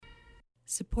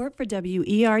Support for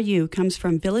WERU comes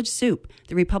from Village Soup,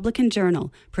 the Republican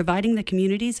Journal, providing the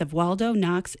communities of Waldo,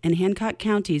 Knox, and Hancock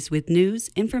counties with news,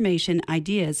 information,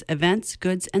 ideas, events,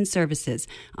 goods, and services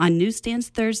on newsstands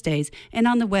Thursdays and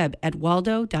on the web at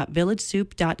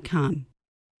waldo.villagesoup.com.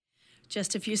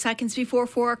 Just a few seconds before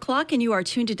 4 o'clock, and you are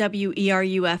tuned to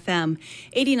WERU-FM,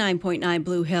 89.9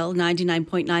 Blue Hill,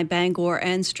 99.9 Bangor,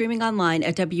 and streaming online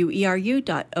at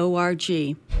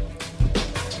weru.org.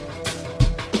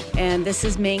 And this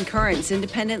is Maine Currents,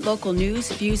 independent local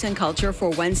news, views, and culture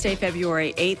for Wednesday,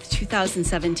 February 8th,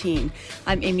 2017.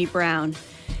 I'm Amy Brown.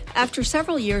 After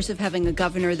several years of having a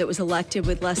governor that was elected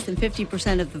with less than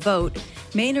 50% of the vote,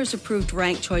 Mainers approved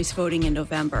ranked choice voting in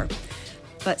November.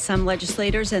 But some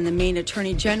legislators and the Maine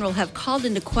Attorney General have called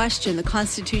into question the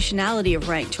constitutionality of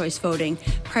ranked choice voting,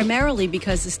 primarily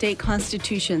because the state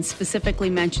constitution specifically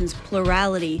mentions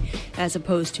plurality as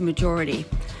opposed to majority.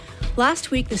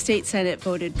 Last week, the state Senate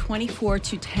voted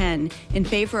 24-10 in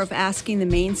favor of asking the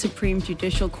Maine Supreme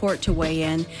Judicial Court to weigh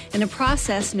in a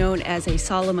process known as a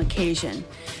solemn occasion.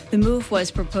 The move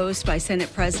was proposed by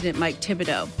Senate President Mike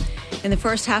Thibodeau. In the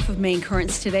first half of Maine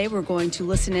Currents today, we're going to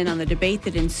listen in on the debate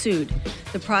that ensued.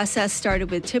 The process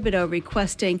started with Thibodeau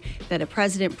requesting that a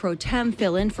president pro tem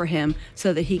fill in for him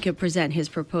so that he could present his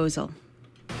proposal.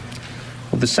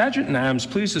 Will the Sergeant-at-Arms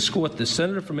please escort the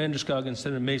Senator from Androscoggin,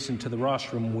 Senator Mason, to the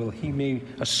rostrum where he may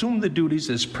assume the duties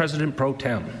as President pro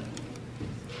tem.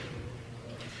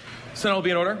 Senate will be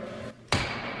in order.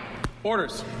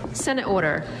 Orders. Senate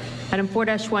order. Item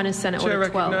 4-1 is Senate Order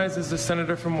 12. Chair recognizes the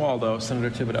Senator from Waldo, Senator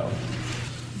Thibodeau.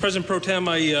 President pro tem,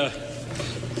 I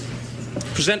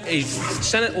present a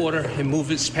Senate order and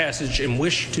move its passage and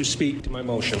wish to speak to my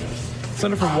motion.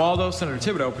 Senator from Waldo, Senator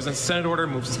Thibodeau, presents a Senate order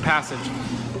and moves its passage.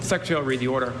 The Secretary will read the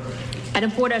order. Item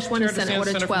 4-1 is Senate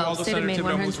Order 12. Waldo, State of Maine,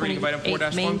 128 item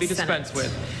 4-1 be dispensed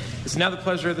with. It's now the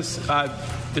pleasure of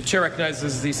the Chair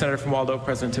recognizes the Senator from Waldo,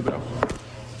 President Thibodeau.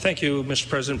 Thank you, Mr.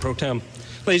 President pro tem.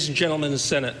 Ladies and gentlemen of the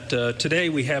Senate, today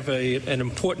we have an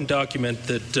important document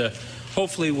that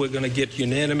hopefully we're going to get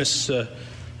unanimous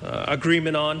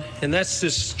agreement on, and that's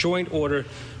this joint order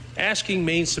asking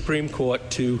Maine Supreme Court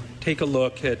to take a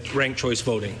look at ranked choice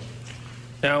voting.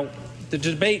 Now, the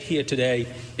debate here today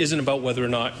isn't about whether or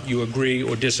not you agree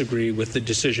or disagree with the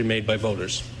decision made by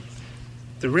voters.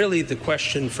 The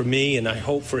question for me, and I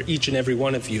hope for each and every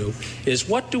one of you, is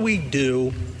what do we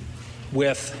do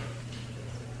with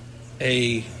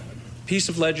a piece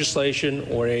of legislation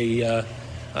or a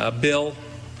bill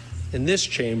in this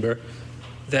chamber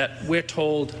that we're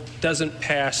told doesn't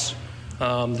pass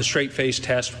the straight-face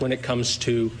test when it comes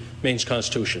to Maine's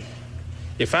Constitution.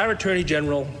 If our Attorney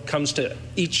General comes to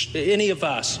any of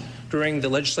us during the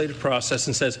legislative process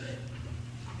and says,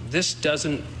 this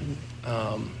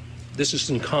is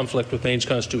in conflict with Maine's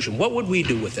Constitution, what would we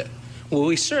do with it? Well,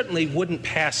 we certainly wouldn't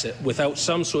pass it without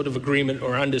some sort of agreement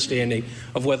or understanding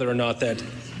of whether or not that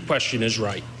question is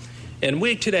right. And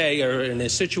we today are in a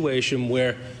situation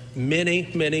where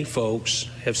many folks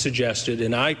have suggested,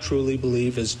 and I truly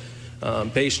believe is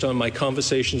based on my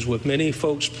conversations with many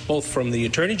folks, both from the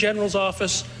Attorney General's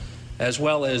office as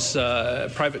well as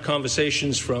private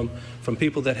conversations from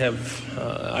people that have,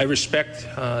 I respect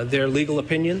their legal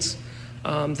opinions,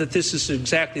 that this is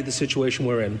exactly the situation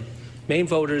we're in. Maine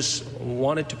voters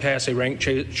wanted to pass a ranked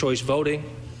choice voting.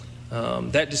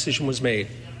 That decision was made.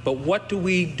 But what do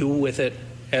we do with it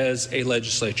as a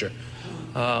legislature?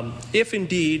 If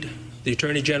indeed the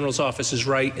Attorney General's office is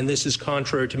right and this is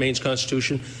contrary to Maine's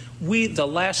Constitution, the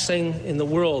last thing in the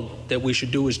world that we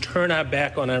should do is turn our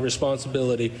back on our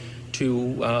responsibility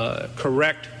to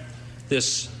correct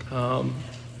this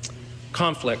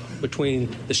conflict between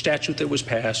the statute that was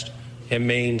passed and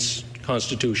Maine's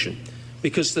Constitution.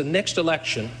 Because the next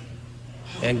election,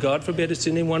 and God forbid it's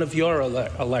any one of your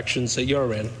elections that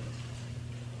you're in,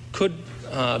 could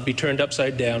be turned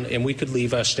upside down and we could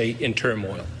leave our state in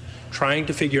turmoil, trying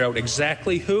to figure out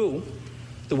exactly who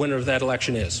the winner of that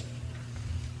election is.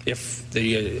 If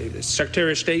the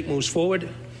Secretary of State moves forward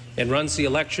and runs the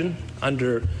election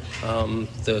under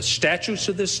the statutes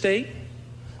of this state,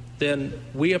 then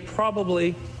we are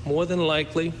probably, more than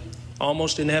likely,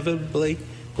 almost inevitably,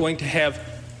 going to have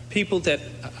people that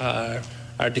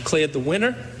are declared the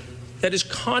winner that is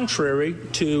contrary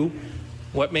to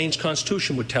what Maine's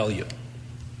Constitution would tell you.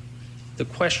 The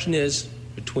question is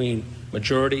between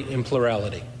majority and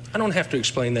plurality. I don't have to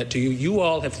explain that to you. You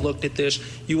all have looked at this.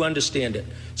 You understand it.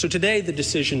 So today the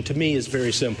decision to me is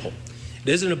very simple.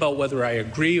 It isn't about whether I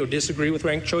agree or disagree with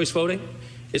ranked choice voting.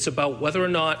 It's about whether or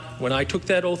not, when I took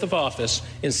that oath of office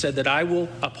and said that I will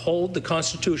uphold the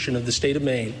Constitution of the state of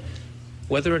Maine,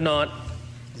 whether or not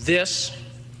this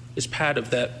is part of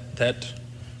that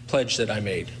pledge that I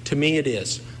made. To me, it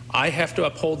is. I have to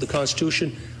uphold the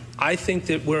Constitution. I think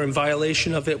that we're in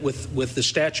violation of it with the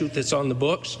statute that's on the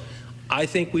books. I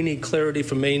think we need clarity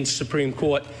from Maine's Supreme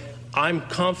Court. I'm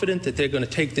confident that they're going to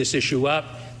take this issue up.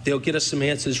 They'll get us some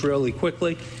answers really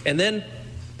quickly. And then,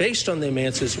 based on them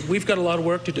answers, we've got a lot of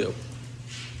work to do.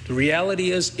 The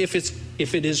reality is, if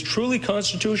it is truly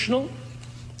constitutional,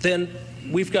 then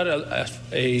we've got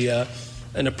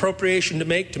an appropriation to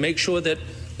make sure that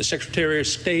the Secretary of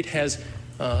State has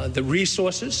the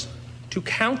resources to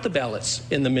count the ballots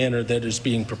in the manner that is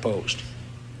being proposed.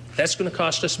 That's going to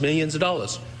cost us millions of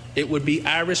dollars. It would be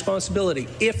our responsibility,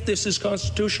 if this is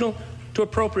constitutional, to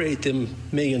appropriate them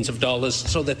millions of dollars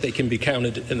so that they can be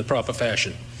counted in the proper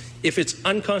fashion. If it's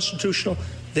unconstitutional,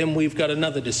 then we've got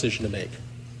another decision to make.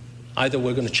 Either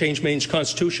we're going to change Maine's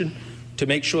Constitution to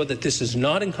make sure that this is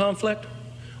not in conflict,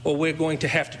 or we're going to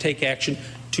have to take action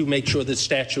to make sure that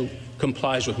statute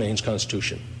complies with Maine's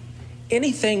Constitution.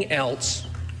 Anything else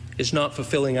is not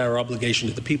fulfilling our obligation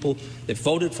to the people that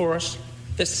voted for us,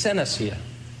 that sent us here.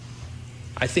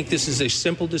 I think this is a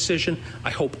simple decision.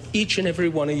 I hope each and every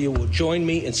one of you will join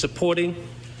me in supporting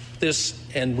this,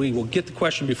 and we will get the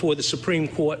question before the Supreme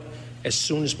Court as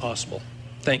soon as possible.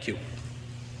 Thank you.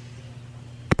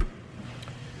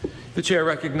 The chair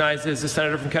recognizes the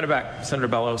senator from Kennebec, Senator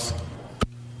Bellows.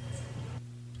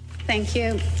 Thank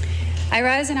you. I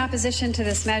rise in opposition to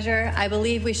this measure. I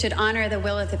believe we should honor the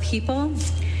will of the people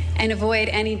and avoid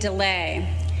any delay.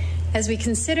 As we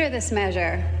consider this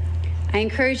measure, I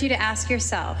encourage you to ask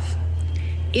yourself,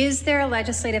 is there a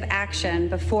legislative action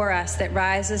before us that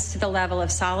rises to the level of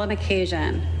solemn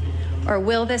occasion, or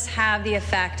will this have the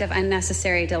effect of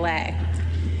unnecessary delay?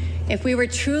 If we were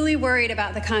truly worried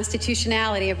about the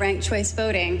constitutionality of ranked choice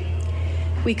voting,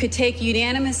 we could take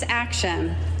unanimous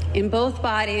action in both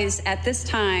bodies at this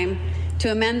time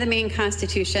to amend the Maine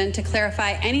Constitution to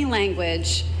clarify any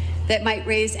language that might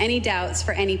raise any doubts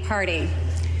for any party.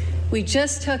 We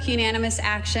just took unanimous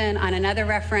action on another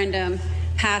referendum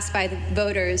passed by the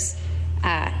voters.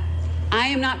 I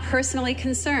am not personally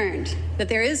concerned that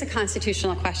there is a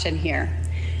constitutional question here,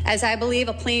 as I believe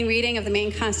a plain reading of the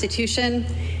Maine Constitution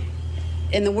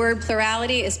in the word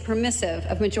plurality is permissive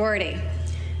of majority.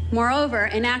 Moreover,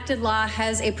 enacted law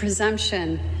has a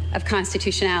presumption of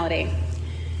constitutionality.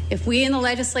 If we in the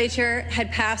legislature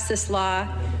had passed this law,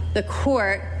 the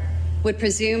court would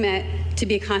presume it to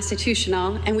be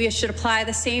constitutional, and we should apply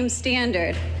the same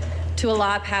standard to a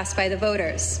law passed by the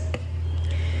voters.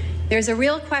 There's a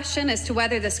real question as to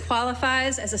whether this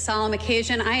qualifies as a solemn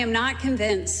occasion. I am not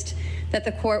convinced that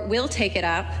the court will take it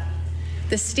up.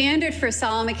 The standard for a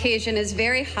solemn occasion is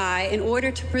very high in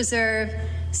order to preserve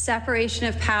separation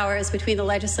of powers between the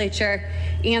legislature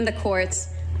and the courts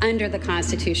under the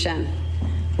Constitution.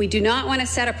 We do not want to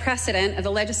set a precedent of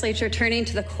the legislature turning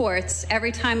to the courts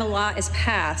every time a law is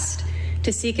passed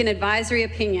to seek an advisory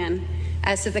opinion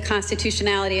as to the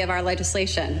constitutionality of our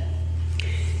legislation.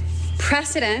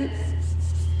 Precedent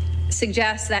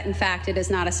suggests that, in fact, it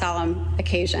is not a solemn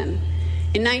occasion.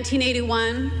 In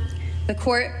 1981, the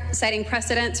court, citing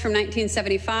precedents from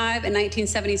 1975 and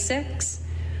 1976,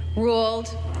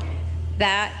 ruled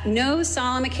that no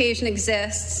solemn occasion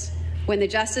exists when the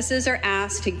justices are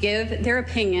asked to give their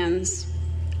opinions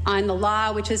on the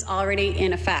law which is already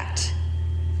in effect.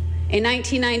 In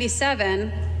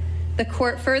 1997, the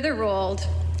court further ruled,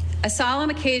 a solemn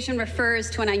occasion refers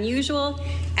to an unusual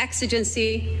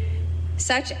exigency,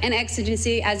 such an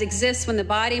exigency as exists when the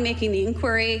body making the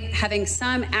inquiry, having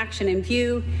some action in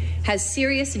view, has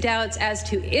serious doubts as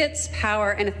to its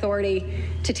power and authority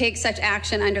to take such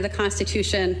action under the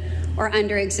Constitution or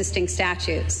under existing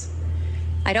statutes.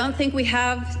 I don't think we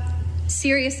have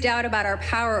serious doubt about our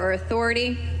power or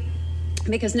authority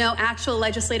because no actual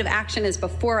legislative action is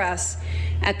before us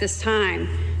at this time.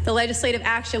 The legislative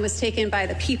action was taken by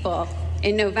the people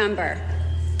in November.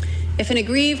 If an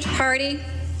aggrieved party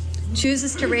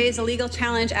chooses to raise a legal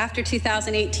challenge after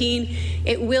 2018,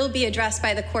 it will be addressed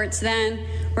by the courts then,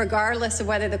 regardless of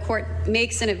whether the court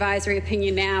makes an advisory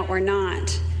opinion now or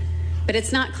not. But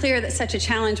it's not clear that such a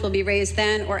challenge will be raised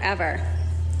then or ever.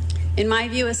 In my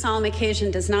view, a solemn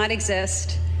occasion does not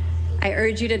exist. I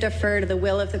urge you to defer to the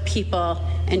will of the people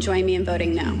and join me in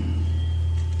voting no.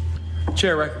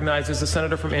 Chair recognizes the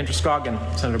senator from Androscoggin,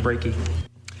 Senator Brakey.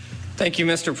 Thank you,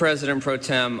 Mr. President Pro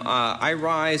Tem. I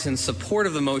rise in support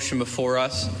of the motion before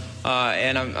us,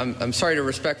 and I'm sorry to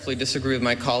respectfully disagree with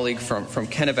my colleague from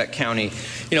Kennebec County.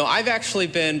 You know, I've actually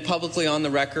been publicly on the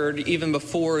record, even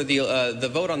before the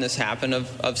vote on this happened,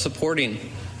 of supporting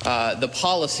the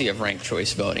policy of ranked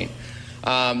choice voting.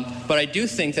 But I do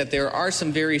think that there are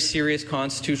some very serious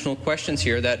constitutional questions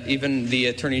here that even the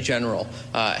Attorney General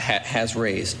has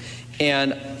raised.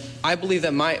 And I believe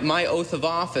that my oath of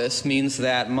office means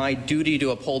that my duty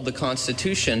to uphold the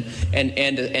Constitution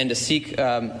and to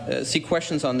seek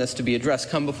questions on this to be addressed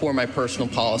come before my personal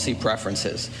policy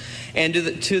preferences. And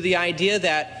to the idea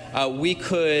that we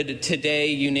could today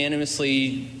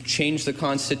unanimously change the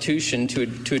Constitution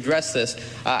to address this,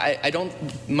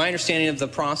 my understanding of the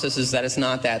process is that it's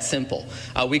not that simple.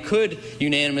 We could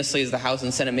unanimously, as the House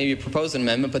and Senate, maybe propose an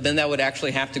amendment, but then that would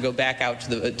actually have to go back out to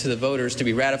the voters to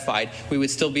be ratified. We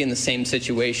would still be in the same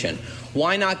situation.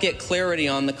 Why not get clarity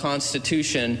on the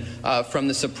Constitution from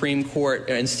the Supreme Court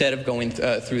instead of going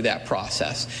through that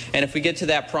process? And if we get to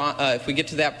that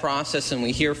process and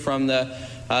we hear from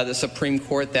the Supreme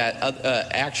Court that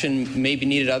action may be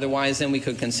needed otherwise, then we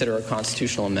could consider a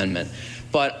constitutional amendment.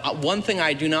 But one thing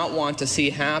I do not want to see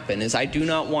happen is I do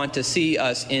not want to see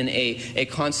us in a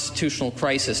constitutional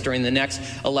crisis during the next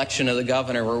election of the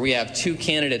governor where we have two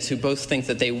candidates who both think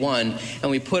that they won,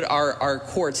 and we put our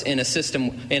courts in a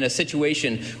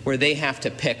situation where they have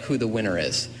to pick who the winner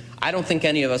is. I don't think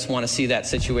any of us want to see that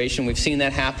situation. We've seen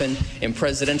that happen in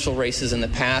presidential races in the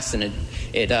past, and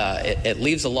it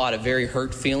leaves a lot of very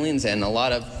hurt feelings and a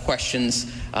lot of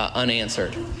questions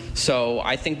unanswered. So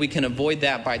I think we can avoid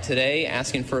that by today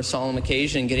asking for a solemn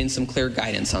occasion and getting some clear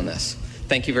guidance on this.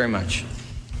 Thank you very much.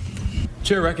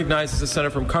 Chair recognizes the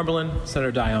senator from Cumberland,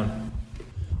 Senator Dion.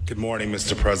 Good morning,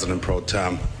 Mr. President Pro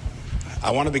Tem.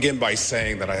 I want to begin by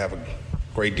saying that I have a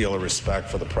great deal of respect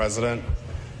for the President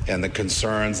and the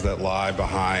concerns that lie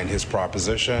behind his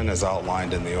proposition as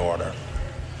outlined in the order.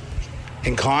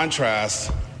 In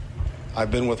contrast,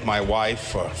 I've been with my wife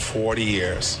for 40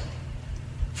 years.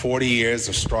 40 years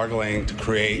of struggling to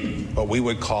create what we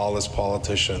would call as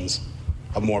politicians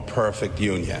a more perfect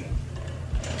union.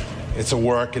 It's a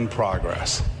work in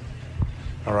progress,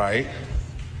 all right?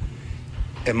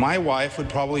 And my wife would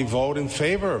probably vote in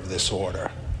favor of this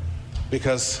order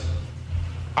because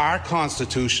our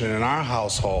Constitution in our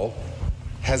household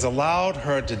has allowed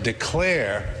her to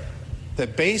declare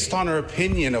that based on her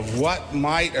opinion of what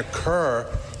might occur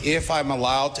if I'm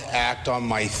allowed to act on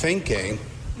my thinking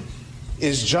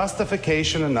is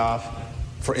justification enough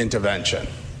for intervention.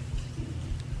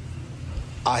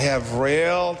 I have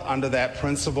railed under that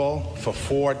principle for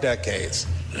 4 decades.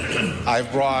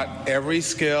 I've brought every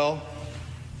skill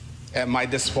at my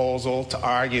disposal to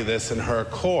argue this in her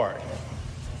court.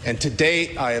 And to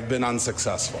date, I have been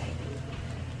unsuccessful.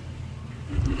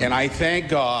 And I thank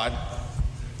God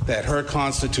that her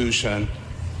Constitution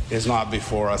is not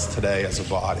before us today as a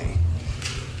body.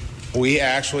 We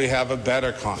actually have a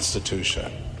better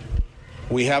Constitution.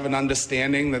 We have an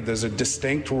understanding that there's a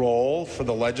distinct role for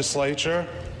the legislature,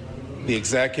 the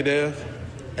executive,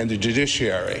 and the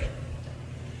judiciary.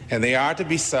 And they are to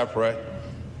be separate,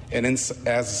 and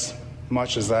as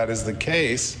much as that is the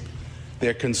case,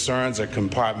 their concerns are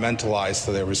compartmentalized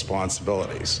to their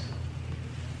responsibilities.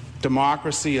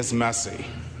 Democracy is messy.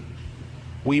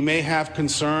 We may have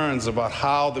concerns about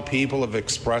how the people have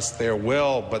expressed their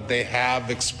will, but they have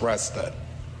expressed it.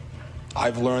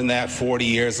 I've learned that 40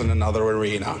 years in another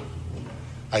arena.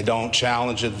 I don't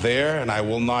challenge it there, and I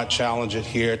will not challenge it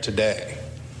here today.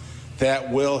 That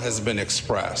will has been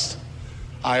expressed.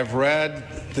 I've read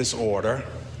this order,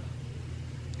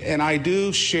 and I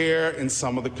do share in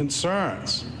some of the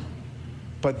concerns,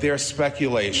 but they're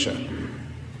speculation.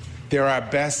 They're our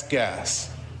best guess.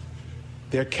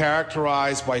 They're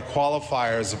characterized by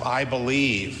qualifiers of I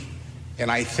believe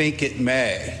and I think it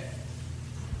may.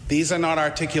 These are not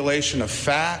articulation of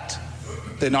fact.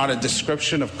 They're not a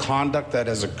description of conduct that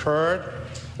has occurred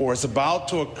or is about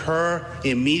to occur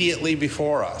immediately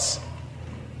before us.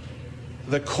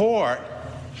 The court,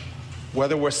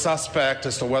 whether we're suspect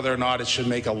as to whether or not it should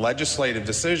make a legislative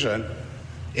decision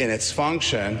in its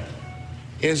function,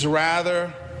 is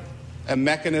rather a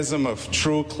mechanism of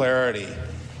true clarity.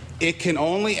 It can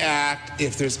only act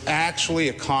if there's actually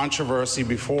a controversy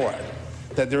before it,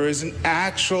 that there is an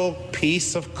actual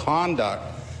piece of conduct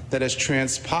that has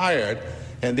transpired,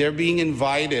 and they're being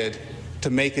invited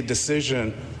to make a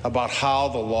decision about how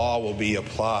the law will be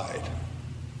applied.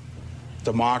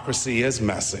 Democracy is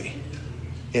messy.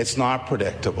 It's not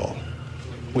predictable.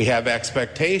 We have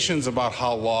expectations about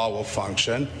how law will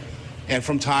function, and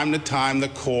from time to time the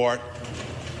court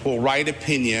will write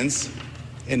opinions,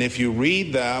 and if you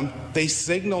read them, they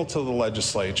signal to the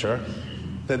legislature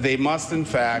that they must in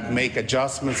fact make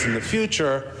adjustments in the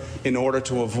future in order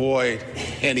to avoid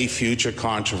any future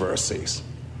controversies.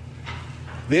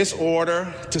 This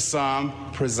order, to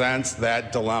some, presents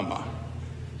that dilemma,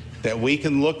 that we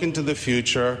can look into the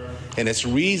future and it's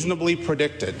reasonably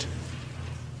predicted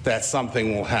that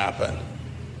something will happen.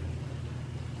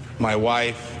 My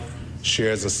wife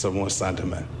shares a similar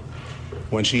sentiment.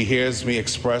 When she hears me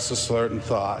express a certain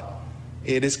thought,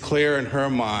 it is clear in her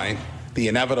mind the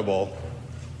inevitable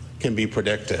can be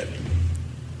predicted.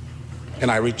 And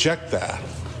I reject that.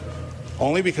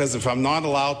 Only because if I'm not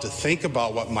allowed to think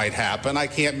about what might happen, I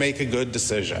can't make a good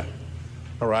decision.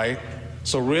 All right?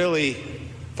 So really,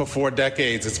 for 4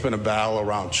 decades, it's been a battle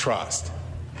around trust.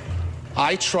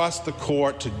 I trust the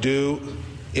court to do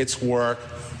its work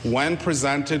when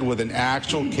presented with an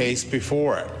actual case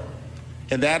before it.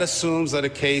 And that assumes that a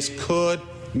case could,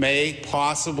 may,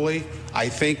 possibly, I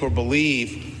think or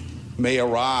believe, may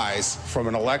arise from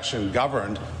an election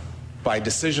governed by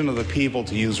decision of the people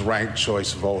to use ranked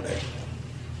choice voting.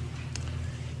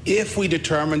 If we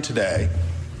determine today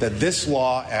that this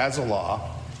law, as a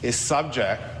law, is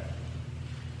subject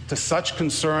to such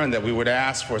concern that we would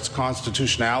ask for its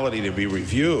constitutionality to be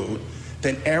reviewed,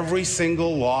 then every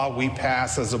single law we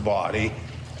pass as a body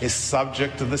is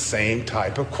subject to the same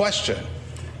type of question.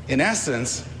 In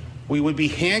essence, we would be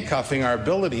handcuffing our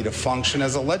ability to function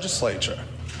as a legislature.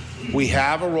 We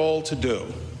have a role to do.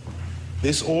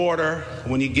 This order,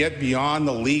 when you get beyond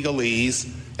the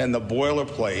legalese and the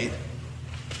boilerplate,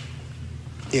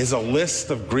 is a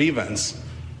list of grievance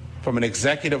from an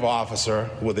executive officer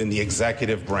within the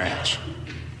executive branch.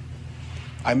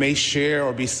 I may share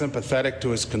or be sympathetic to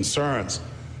his concerns,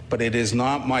 but it is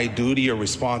not my duty or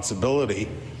responsibility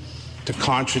to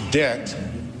contradict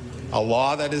a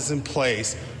law that is in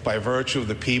place by virtue of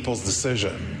the people's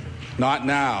decision. Not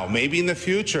now. Maybe in the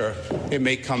future it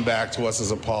may come back to us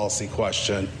as a policy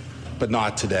question, but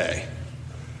not today.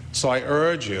 So I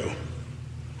urge you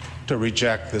to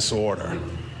reject this order.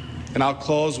 And I'll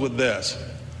close with this.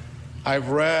 I've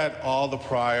read all the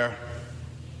prior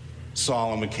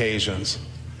solemn occasions,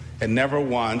 and never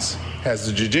once has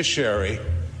the judiciary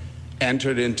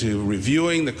entered into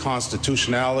reviewing the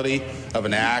constitutionality of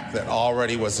an act that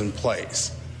already was in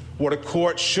place. What a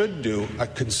court should do, a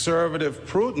conservative,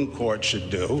 prudent court should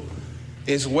do,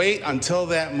 is wait until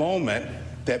that moment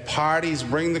that parties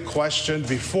bring the question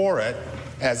before it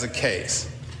as a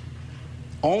case.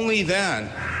 Only then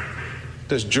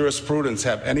does jurisprudence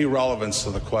have any relevance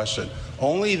to the question.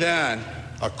 Only then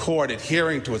a court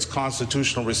adhering to its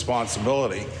constitutional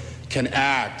responsibility can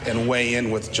act and weigh in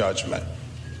with judgment.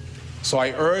 So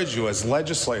I urge you as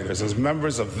legislators, as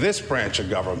members of this branch of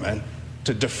government,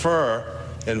 to defer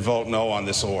and vote no on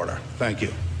this order. Thank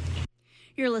you.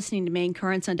 You're listening to Maine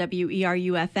Currents on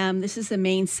WERU-FM. This is the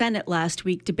Maine Senate last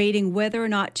week debating whether or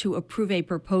not to approve a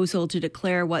proposal to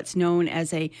declare what's known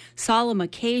as a solemn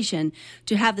occasion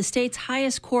to have the state's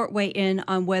highest court weigh in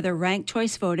on whether ranked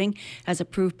choice voting, as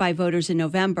approved by voters in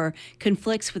November,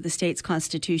 conflicts with the state's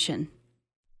constitution.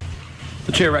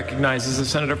 The chair recognizes the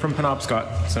senator from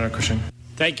Penobscot, Senator Cushing.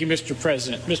 Thank you, Mr.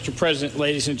 President. Mr. President,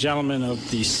 ladies and gentlemen of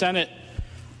the Senate,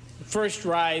 first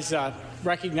rise,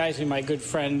 recognizing my good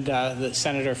friend, the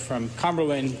senator from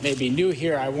Cumberland, may be new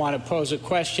here. I want to pose a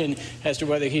question as to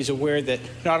whether he's aware that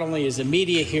not only is the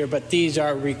media here, but these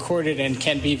are recorded and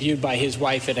can be viewed by his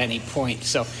wife at any point.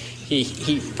 So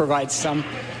he provides some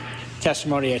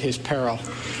testimony at his peril.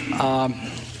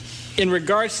 In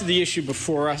regards to the issue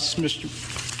before us, Mr.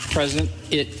 President,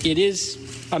 it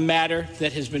is a matter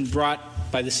that has been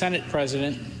brought by the Senate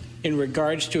President in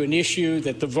regards to an issue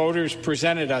that the voters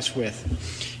presented us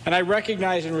with. And I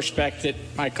recognize and respect that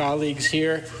my colleagues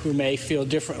here who may feel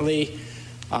differently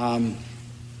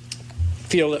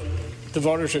feel that the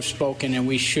voters have spoken and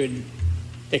we should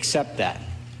accept that.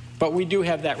 But we do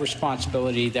have that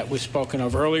responsibility that was spoken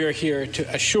of earlier here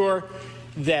to assure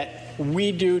that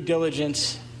we do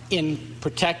diligence in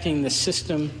protecting the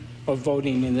system of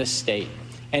voting in this state.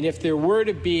 And if there were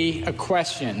to be a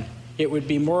question, it would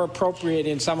be more appropriate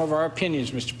in some of our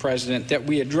opinions, Mr. President, that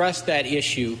we address that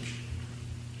issue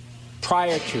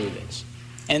prior to this,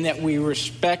 and that we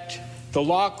respect the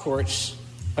law court's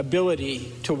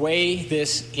ability to weigh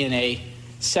this in a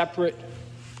separate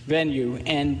venue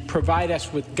and provide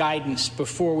us with guidance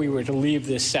before we were to leave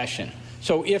this session.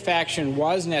 So if action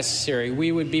was necessary,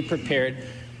 we would be prepared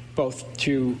both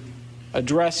to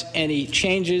address any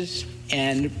changes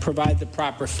and provide the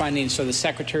proper funding so the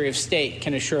Secretary of State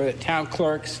can assure that town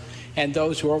clerks and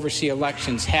those who oversee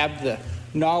elections have the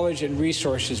knowledge and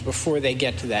resources before they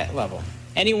get to that level.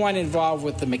 Anyone involved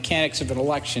with the mechanics of an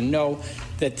election know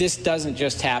that this doesn't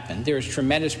just happen. There is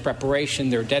tremendous preparation.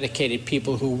 There are dedicated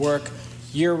people who work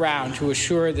year-round to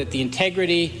assure that the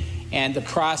integrity and the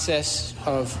process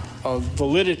of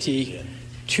validity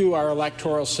to our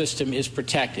electoral system is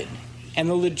protected. and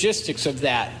the logistics of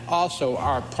that also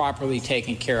are properly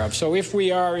taken care of. So if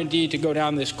we are indeed to go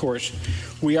down this course,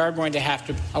 we are going to have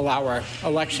to allow our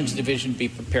Elections Division to be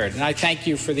prepared. And I thank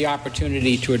you for the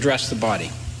opportunity to address the body.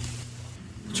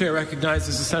 The chair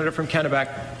recognizes the senator from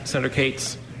Kennebec, Senator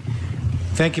Cates.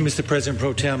 Thank you, Mr. President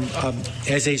Pro Tem.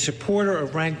 As a supporter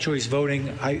of ranked choice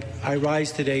voting, I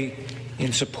rise today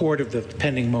in support of the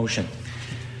pending motion.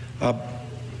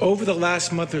 Over the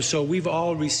last month or so, we've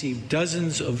all received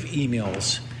dozens of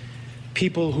emails,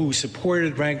 people who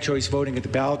supported ranked choice voting at the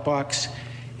ballot box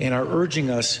and are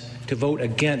urging us to vote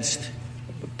against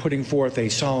putting forth a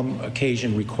solemn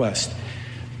occasion request.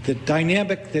 The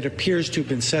dynamic that appears to have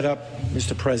been set up,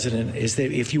 Mr. President, is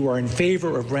that if you are in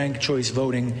favor of ranked choice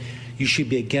voting, you should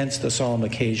be against a solemn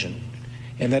occasion,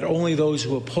 and that only those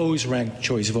who oppose ranked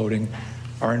choice voting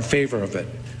are in favor of it.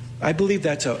 I believe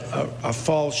that's a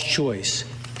false choice.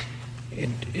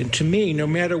 And to me, no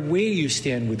matter where you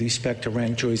stand with respect to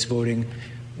ranked choice voting,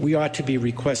 we ought to be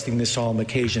requesting this solemn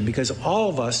occasion, because all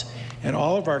of us and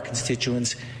all of our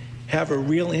constituents have a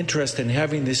real interest in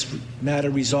having this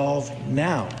matter resolved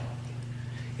now,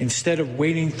 instead of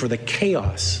waiting for the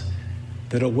chaos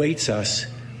that awaits us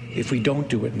if we don't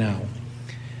do it now.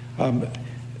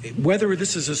 Whether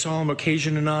this is a solemn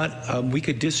occasion or not, we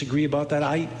could disagree about that.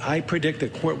 I predict the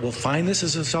court will find this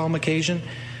as a solemn occasion.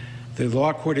 The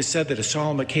law court has said that a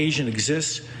solemn occasion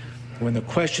exists when the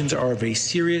questions are of a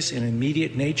serious and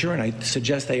immediate nature, and I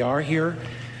suggest they are here.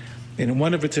 And in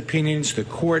one of its opinions, the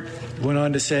court went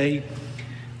on to say,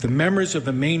 the members of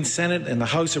the Maine Senate and the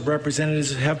House of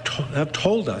Representatives have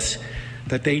told us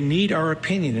that they need our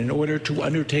opinion in order to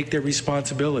undertake their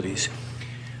responsibilities.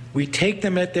 We take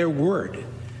them at their word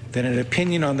that an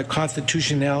opinion on the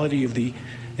constitutionality of the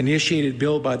initiated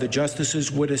bill by the justices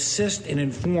would assist and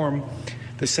inform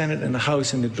the Senate and the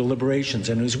House in the deliberations.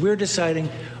 And as we're deciding,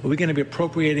 are we going to be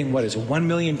appropriating, what is it, $1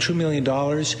 million, $2 million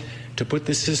to put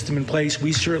this system in place,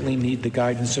 we certainly need the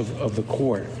guidance of the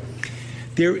court.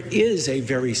 There is a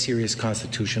very serious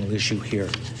constitutional issue here.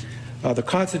 The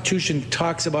Constitution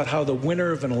talks about how the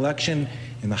winner of an election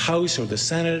in the House or the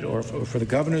Senate or for the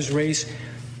governor's race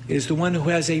is the one who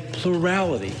has a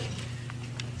plurality.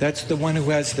 That's the one who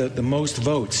has the most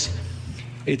votes.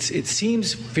 It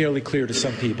seems fairly clear to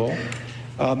some people.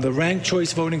 The ranked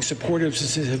choice voting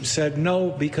supporters have said no,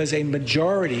 because a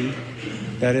majority,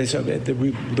 that is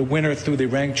the winner through the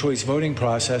ranked choice voting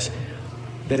process,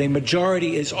 that a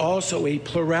majority is also a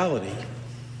plurality.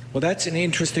 Well, that's an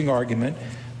interesting argument,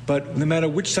 but no matter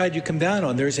which side you come down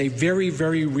on, there's a very,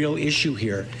 very real issue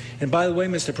here. And by the way,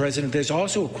 Mr. President, there's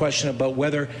also a question about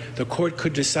whether the court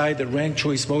could decide that ranked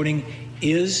choice voting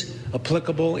is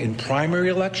applicable in primary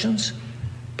elections,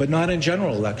 but not in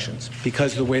general elections,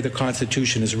 because of the way the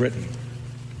Constitution is written.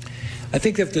 I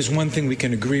think if there's one thing we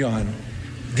can agree on,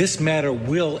 this matter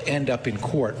will end up in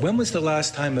court. When was the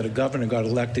last time that a governor got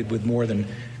elected with more than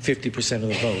 50% of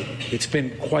the vote? It's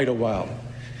been quite a while.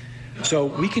 So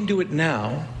we can do it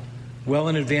now, well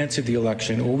in advance of the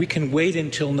election, or we can wait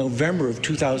until November of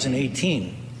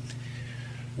 2018,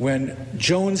 when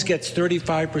Jones gets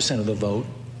 35% of the vote,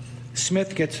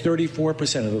 Smith gets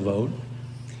 34% of the vote,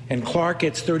 and Clark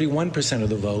gets 31% of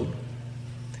the vote.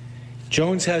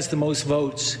 Jones has the most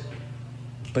votes,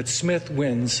 but Smith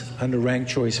wins under ranked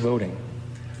choice voting.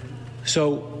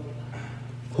 So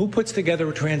who puts together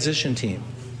a transition team?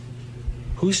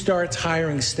 Who starts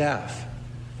hiring staff?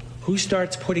 Who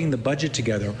starts putting the budget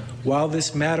together while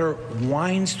this matter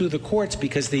winds through the courts?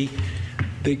 Because the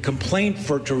complaint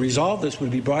to resolve this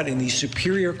would be brought in the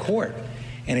Superior Court,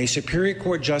 and a Superior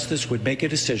Court justice would make a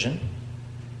decision,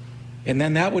 and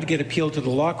then that would get appealed to the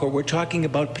law court. We're talking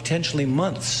about potentially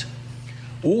months.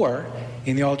 Or,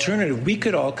 in the alternative, we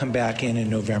could all come back in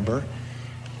November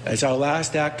as our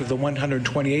last act of the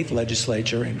 128th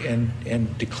legislature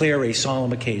and declare a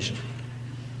solemn occasion,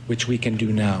 which we can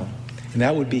do now. And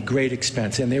that would be great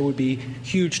expense, and there would be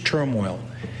huge turmoil.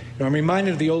 You know, I'm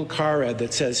reminded of the old car ad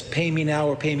that says, pay me now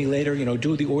or pay me later,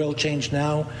 do the oil change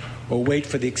now or wait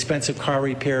for the expensive car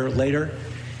repair later.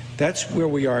 That's where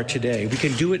we are today. We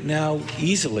can do it now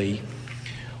easily,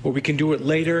 or we can do it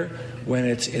later when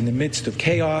it's in the midst of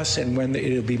chaos and when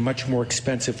it'll be much more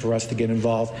expensive for us to get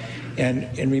involved.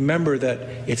 And remember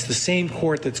that it's the same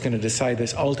court that's going to decide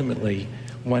this ultimately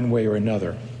one way or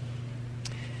another.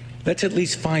 Let's at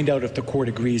least find out if the court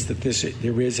agrees that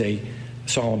there is a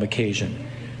solemn occasion.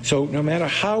 So no matter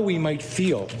how we might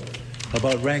feel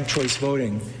about ranked choice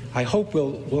voting, I hope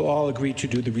we'll all agree to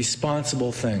do the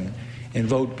responsible thing and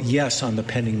vote yes on the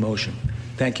pending motion.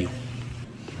 Thank you.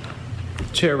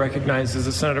 Chair recognizes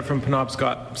the senator from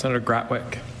Penobscot, Senator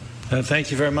Gratwick.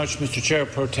 Thank you very much, Mr. Chair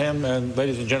Pro Tem, and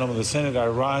ladies and gentlemen of the Senate. I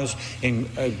rise in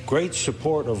great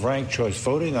support of ranked choice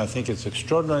voting. I think it's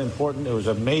extraordinarily important. It was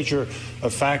a major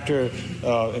factor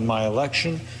in my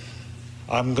election.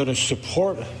 I'm going to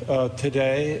support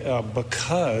today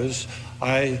because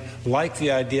I like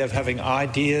the idea of having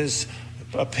ideas,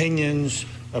 opinions,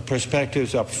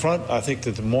 perspectives up front. I think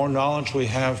that the more knowledge we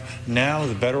have now,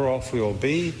 the better off we will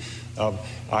be.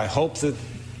 I hope that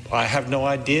I have no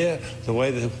idea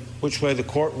which way the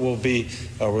court will be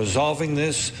resolving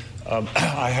this.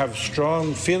 I have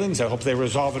strong feelings. I hope they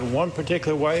resolve it in one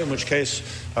particular way, in which case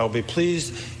I will be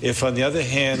pleased. If, on the other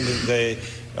hand, they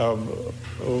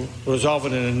resolve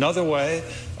it in another way,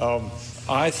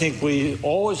 I think we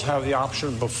always have the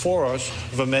option before us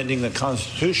of amending the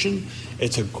Constitution.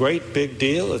 It's a great big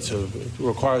deal. It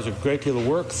requires a great deal of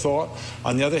work, thought.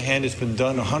 On the other hand, it's been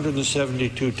done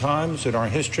 172 times in our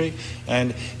history,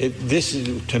 and this,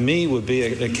 to me, would be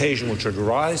an occasion which would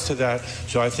rise to that.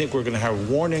 So I think we're going to have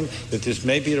a warning that this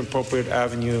may be an appropriate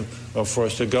avenue for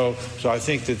us to go. So I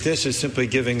think that this is simply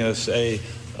giving us an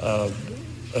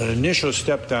initial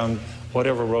step down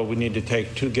whatever road we need to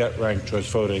take to get ranked choice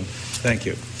voting. Thank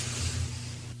you.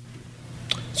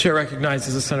 Chair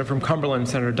recognizes the senator from Cumberland,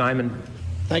 Senator Diamond.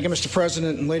 Thank you, Mr.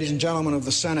 President, and ladies and gentlemen of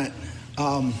the Senate.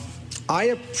 I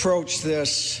approach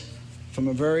this from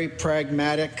a very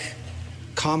pragmatic,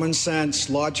 common sense,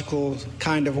 logical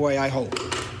kind of way, I hope.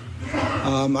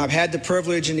 I've had the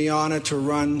privilege and the honor to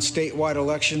run statewide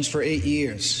elections for 8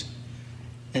 years,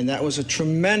 and that was a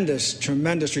tremendous,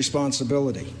 tremendous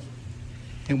responsibility.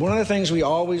 And one of the things we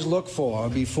always look for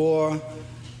before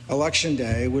Election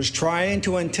Day was trying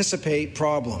to anticipate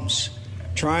problems,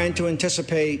 trying to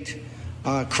anticipate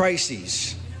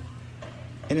crises.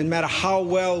 And no matter how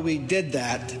well we did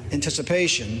that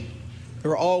anticipation,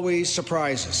 there were always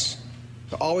surprises.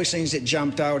 There were always things that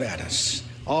jumped out at us,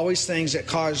 always things that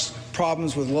caused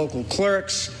problems with local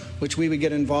clerks, which we would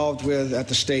get involved with at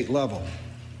the state level.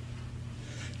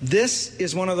 This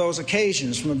is one of those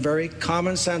occasions, from a very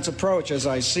common sense approach as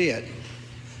I see it,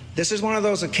 this is one of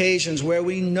those occasions where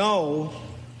we know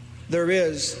there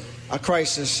is a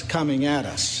crisis coming at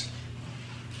us.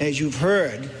 As you've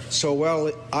heard so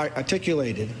well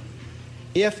articulated,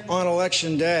 if on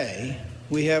Election Day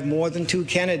we have more than 2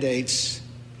 candidates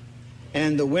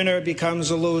and the winner becomes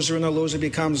a loser and the loser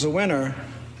becomes a winner,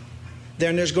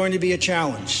 then there's going to be a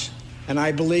challenge. And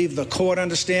I believe the court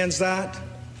understands that.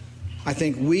 I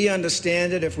think we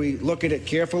understand it if we look at it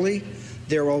carefully.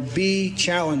 There will be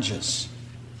challenges,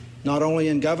 not only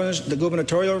in the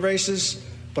gubernatorial races,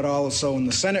 but also in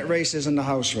the Senate races and the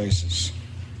House races.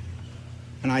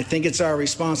 And I think it's our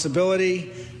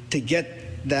responsibility to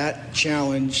get that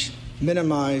challenge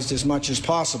minimized as much as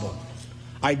possible.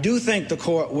 I do think the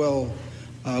court will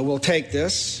take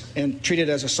this and treat it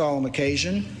as a solemn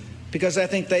occasion, because I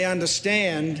think they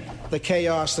understand the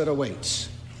chaos that awaits.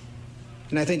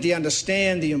 And I think they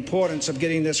understand the importance of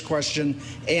getting this question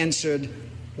answered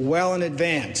well in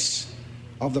advance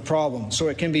of the problem so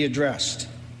it can be addressed.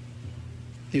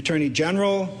 The Attorney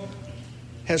General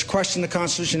has questioned the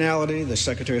constitutionality, the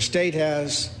Secretary of State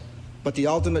has, but the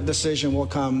ultimate decision will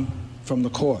come from the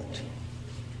court.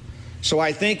 So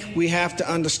I think we have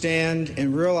to understand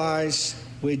and realize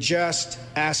we're just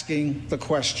asking the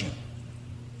question,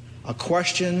 a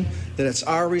question that it's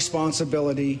our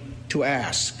responsibility to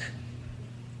ask.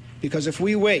 Because if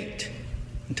we wait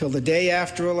until the day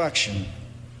after election,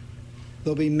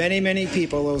 there'll be many, many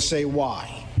people who will say,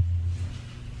 why?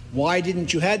 Why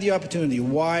didn't you have the opportunity?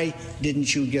 Why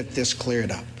didn't you get this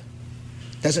cleared up?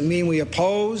 Doesn't mean we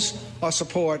oppose or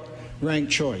support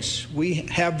ranked choice. We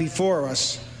have before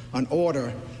us an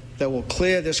order that will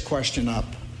clear this question up,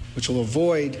 which will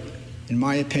avoid, in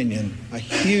my opinion, a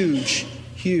huge,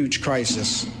 huge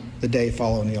crisis the day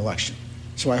following the election.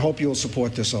 So I hope you will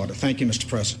support this order. Thank you, Mr.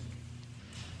 President.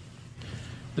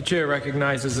 The chair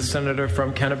recognizes the senator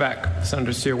from Kennebec,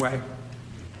 Senator Sear Way.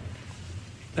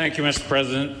 Thank you, Mr.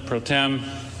 President Pro Tem.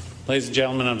 Ladies and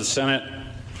gentlemen of the Senate,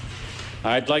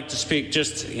 I'd like to speak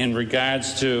just in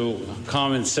regards to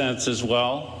common sense as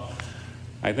well.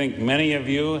 I think many of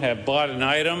you have bought an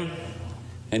item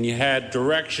and you had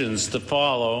directions to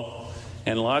follow,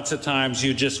 and lots of times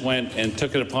you just went and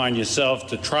took it upon yourself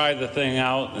to try the thing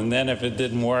out, and then if it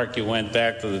didn't work, you went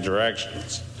back to the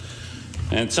directions.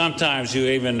 And sometimes you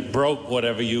even broke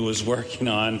whatever you was working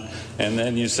on, and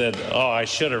then you said, oh, I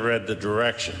should have read the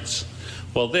directions.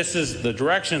 Well, the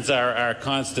directions are our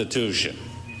Constitution.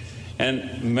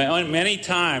 And many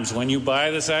times when you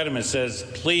buy this item, it says,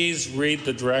 please read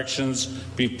the directions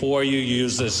before you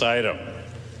use this item.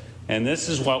 And this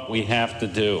is what we have to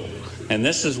do. And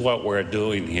this is what we're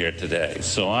doing here today.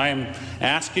 So I'm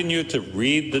asking you to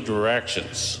read the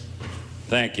directions.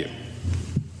 Thank you.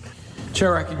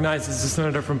 Chair recognizes the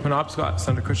senator from Penobscot,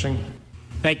 Senator Cushing.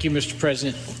 Thank you, Mr.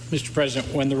 President. Mr.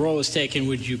 President, when the roll is taken,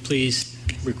 would you please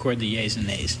record the yeas and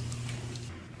nays?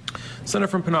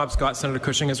 Senator from Penobscot, Senator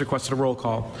Cushing, has requested a roll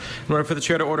call. In order for the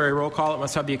chair to order a roll call, it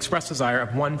must have the express desire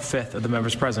of 1/5 of the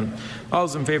members present. All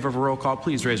those in favor of a roll call,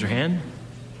 please raise your hand.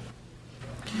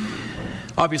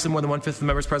 Obviously, more than 1/5 of the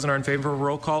members present are in favor of a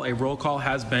roll call. A roll call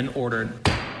has been ordered.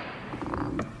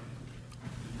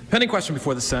 Pending question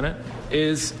before the Senate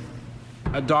is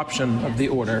adoption of the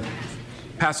order,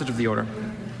 passage of the order.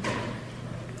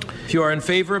 If you are in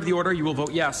favor of the order, you will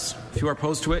vote yes. If you are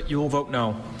opposed to it, you will vote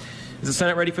no. Is the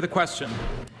Senate ready for the question?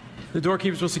 The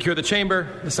doorkeepers will secure the chamber.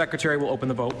 The Secretary will open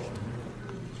the vote.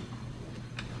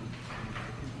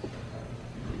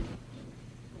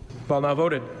 All now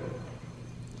voted.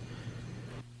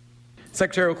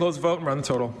 Secretary will close the vote and run the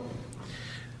total.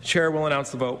 Chair will announce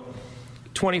the vote.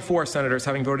 24 senators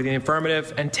having voted in the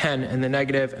affirmative and 10 in the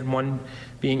negative and 1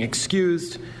 being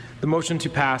excused. The motion to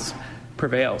pass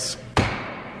prevails.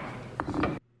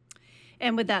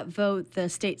 And with that vote, the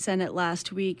state Senate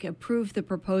last week approved the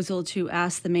proposal to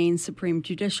ask the Maine Supreme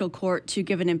Judicial Court to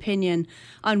give an opinion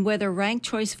on whether ranked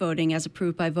choice voting, as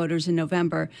approved by voters in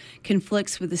November,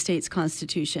 conflicts with the state's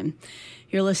constitution.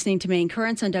 You're listening to Maine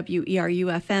Currents on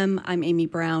WERU-FM. I'm Amy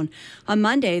Brown. On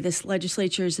Monday, this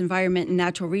legislature's Environment and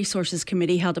Natural Resources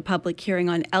Committee held a public hearing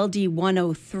on LD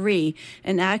 103,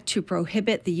 an act to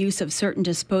prohibit the use of certain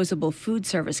disposable food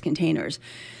service containers.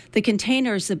 The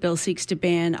containers the bill seeks to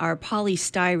ban are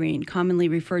polystyrene, commonly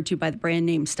referred to by the brand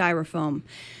name Styrofoam.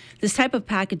 This type of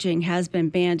packaging has been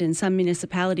banned in some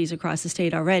municipalities across the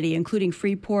state already, including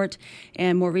Freeport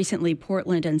and more recently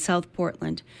Portland and South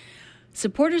Portland.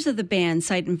 Supporters of the ban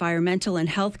cite environmental and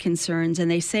health concerns,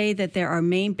 and they say that there are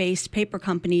Maine-based paper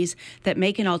companies that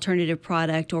make an alternative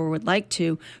product or would like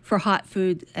to for hot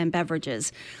food and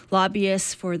beverages.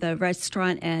 Lobbyists for the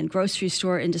restaurant and grocery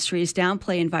store industries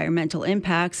downplay environmental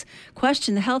impacts,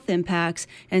 question the health impacts,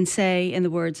 and say, in the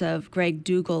words of Greg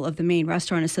Dougal of the Maine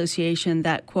Restaurant Association,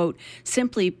 that, quote,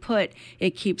 simply put,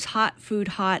 it keeps hot food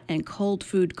hot and cold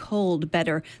food cold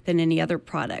better than any other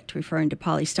product, referring to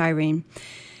polystyrene.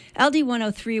 LD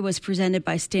 103 was presented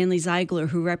by Stanley Ziegler,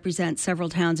 who represents several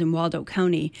towns in Waldo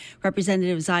County.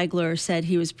 Representative Ziegler said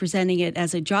he was presenting it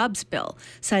as a jobs bill,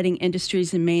 citing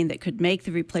industries in Maine that could make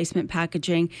the replacement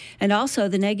packaging and also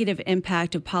the negative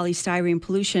impact of polystyrene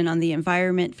pollution on the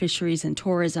environment, fisheries, and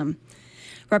tourism.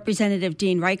 Representative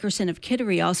Dean Rikerson of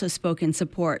Kittery also spoke in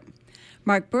support.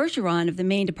 Mark Bergeron of the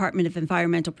Maine Department of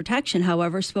Environmental Protection,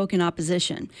 however, spoke in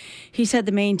opposition. He said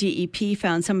the Maine DEP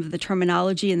found some of the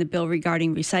terminology in the bill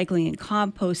regarding recycling and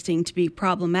composting to be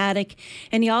problematic,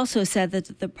 and he also said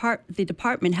that the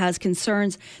department has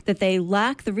concerns that they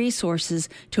lack the resources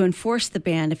to enforce the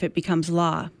ban if it becomes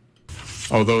law.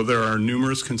 Although there are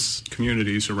numerous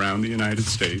communities around the United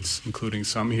States, including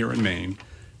some here in Maine,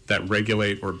 that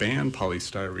regulate or ban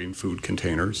polystyrene food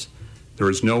containers, there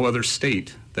is no other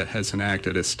state that has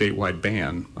enacted a statewide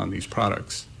ban on these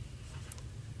products.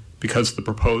 Because the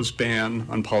proposed ban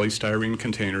on polystyrene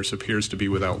containers appears to be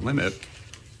without limit,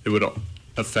 it would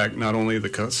affect not only the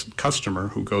customer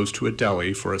who goes to a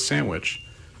deli for a sandwich,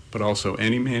 but also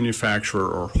any manufacturer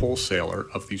or wholesaler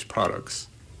of these products.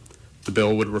 The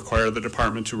bill would require the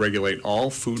department to regulate all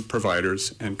food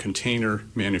providers and container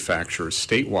manufacturers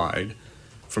statewide,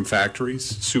 from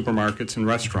factories, supermarkets, and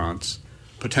restaurants,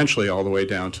 potentially all the way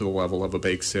down to the level of a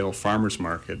bake sale, farmer's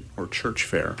market, or church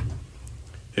fair.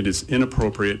 It is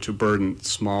inappropriate to burden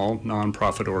small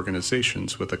nonprofit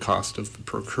organizations with the cost of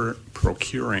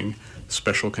procuring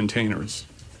special containers.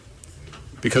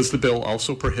 Because the bill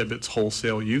also prohibits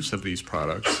wholesale use of these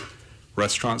products,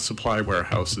 restaurant supply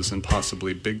warehouses and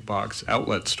possibly big box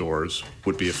outlet stores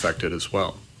would be affected as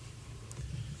well.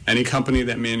 Any company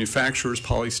that manufactures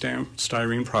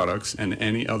polystyrene products and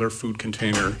any other food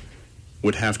container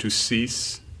would have to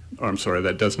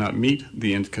that does not meet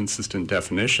the inconsistent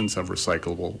definitions of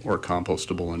recyclable or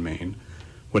compostable in Maine,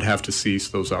 would have to cease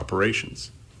those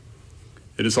operations.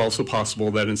 It is also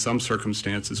possible that in some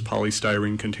circumstances,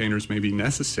 polystyrene containers may be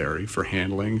necessary for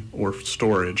handling or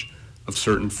storage of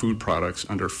certain food products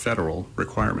under federal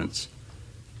requirements.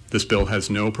 This bill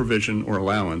has no provision or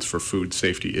allowance for food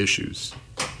safety issues.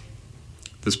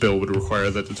 This bill would require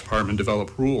that the department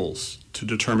develop rules to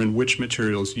determine which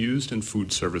materials used in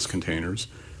food service containers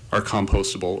are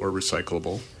compostable or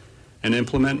recyclable, and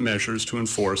implement measures to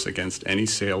enforce against any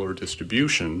sale or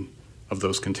distribution of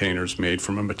those containers made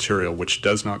from a material which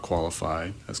does not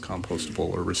qualify as compostable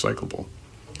or recyclable.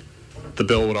 The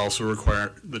bill would also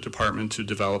require the department to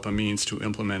develop a means to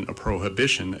implement a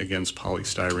prohibition against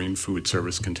polystyrene food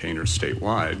service containers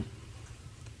statewide,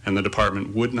 and the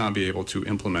department would not be able to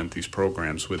implement these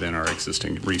programs within our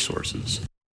existing resources.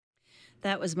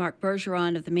 That was Mark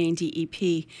Bergeron of the Maine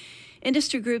DEP.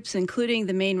 Industry groups, including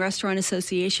the Maine Restaurant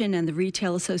Association and the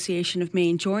Retail Association of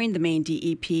Maine, joined the Maine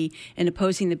DEP in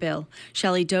opposing the bill.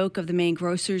 Shelley Doak of the Maine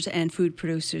Grocers and Food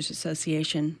Producers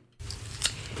Association.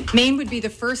 Maine would be the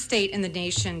first state in the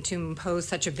nation to impose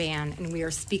such a ban, and we are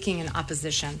speaking in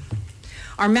opposition.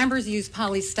 Our members use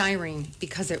polystyrene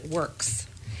because it works.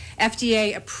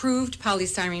 FDA-approved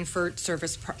polystyrene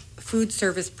food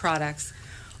service products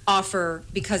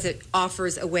because it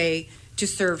offers a way to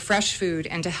serve fresh food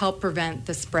and to help prevent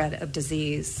the spread of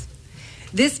disease.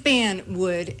 This ban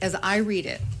would, as I read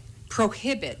it,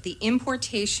 prohibit the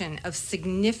importation of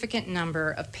significant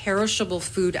number of perishable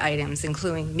food items,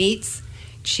 including meats,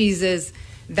 cheeses,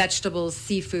 vegetables,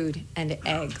 seafood, and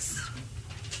eggs.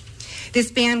 This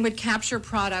ban would capture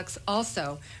products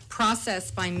also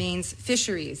processed by Maine's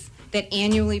fisheries that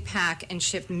annually pack and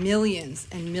ship millions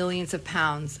and millions of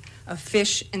pounds of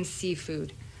fish and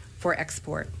seafood for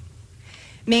export.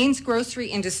 Maine's grocery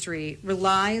industry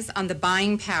relies on the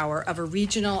buying power of a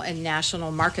regional and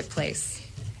national marketplace.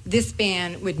 This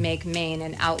ban would make Maine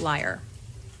an outlier.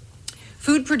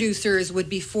 Food producers would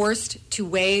be forced to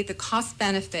weigh the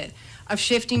cost-benefit of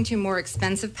shifting to more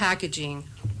expensive packaging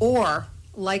or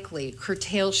likely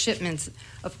curtail shipments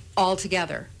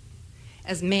altogether,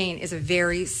 as Maine is a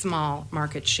very small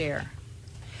market share.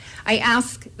 I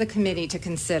ask the committee to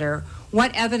consider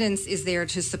what evidence is there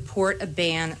to support a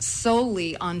ban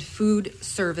solely on food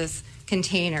service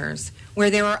containers where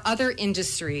there are other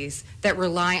industries that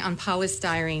rely on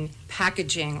polystyrene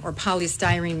packaging or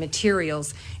polystyrene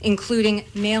materials, including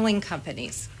mailing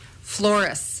companies,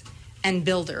 florists, and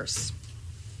builders.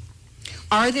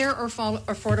 Are there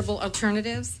affordable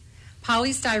alternatives?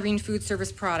 Polystyrene food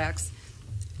service products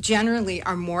generally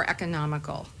are more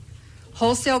economical.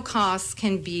 Wholesale costs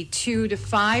can be 2 to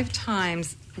 5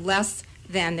 times less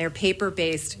than their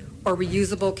paper-based or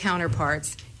reusable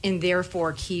counterparts and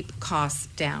therefore keep costs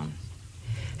down.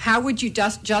 How would you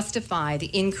justify the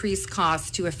increased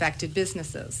costs to affected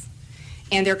businesses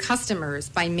and their customers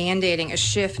by mandating a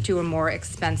shift to a more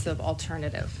expensive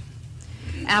alternative?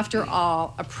 After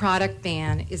all, a product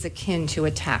ban is akin to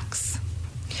a tax.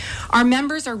 Our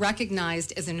members are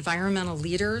recognized as environmental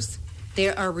leaders. They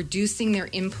are reducing their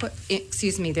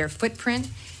footprint,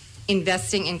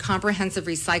 investing in comprehensive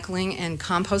recycling and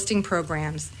composting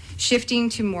programs, shifting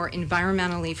to more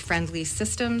environmentally friendly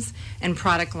systems and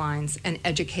product lines, and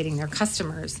educating their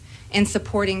customers, and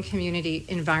supporting community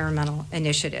environmental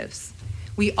initiatives.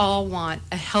 We all want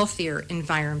a healthier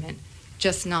environment,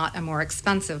 just not a more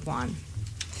expensive one.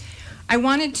 I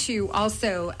wanted to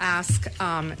also ask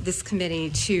this committee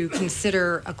to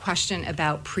consider a question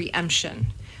about preemption.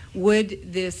 Would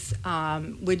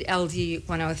LD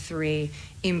 103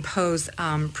 impose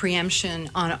preemption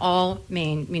on all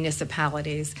Maine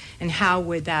municipalities, and how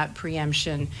would that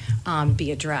preemption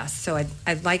be addressed? So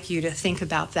I'd like you to think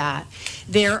about that.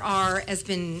 There are, has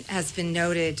been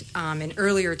noted in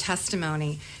earlier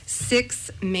testimony,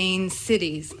 6 Maine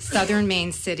cities, southern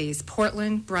Maine cities,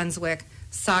 Portland, Brunswick,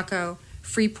 Saco,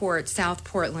 Freeport, South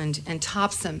Portland, and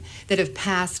Topsom, that have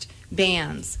passed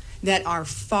bans that are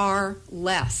far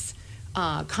less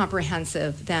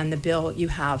comprehensive than the bill you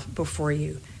have before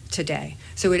you today.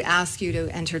 So we'd ask you to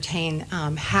entertain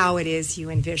how it is you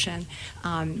envision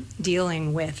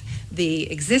dealing with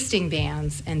the existing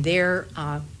bans and their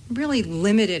really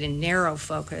limited and narrow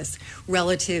focus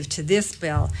relative to this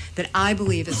bill that I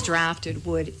believe is drafted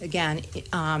would, again,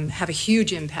 have a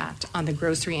huge impact on the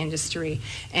grocery industry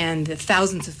and the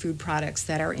thousands of food products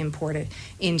that are imported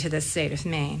into the state of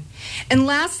Maine. And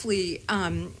lastly,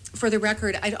 for the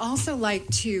record, I'd also like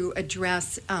to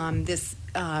address this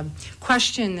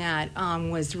question that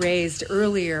was raised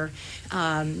earlier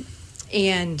and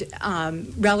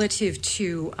relative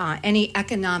to any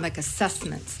economic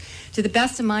assessments. To the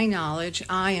best of my knowledge,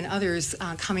 I and others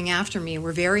coming after me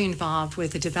were very involved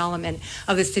with the development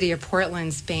of the City of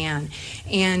Portland's ban.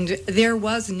 And there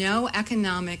was no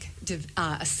economic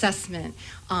assessment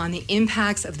on the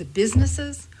impacts of the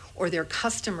businesses or their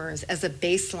customers as a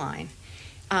baseline.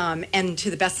 And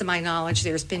to the best of my knowledge,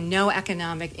 there's been no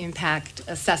economic impact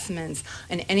assessments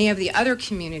in any of the other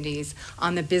communities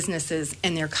on the businesses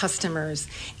and their customers.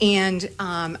 And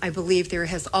I believe there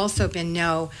has also been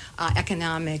no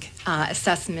economic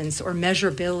assessments or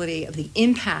measurability of the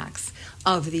impacts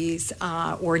of these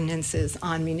ordinances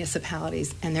on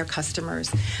municipalities and their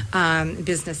customers,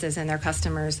 businesses and their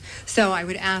customers. So I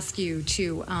would ask you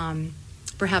to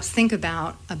perhaps think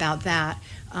about that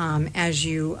as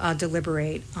you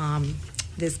deliberate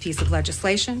this piece of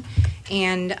legislation.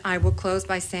 And I will close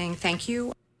by saying thank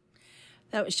you.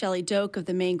 That was Shelley Doak of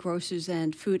the Maine Grocers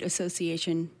and Food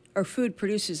Association, or Food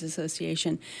Producers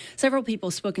Association. Several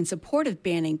people spoke in support of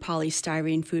banning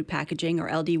polystyrene food packaging,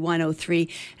 or LD 103,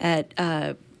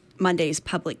 at Monday's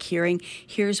public hearing.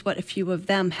 Here's what a few of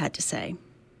them had to say.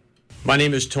 My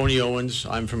name is Tony Owens.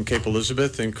 I'm from Cape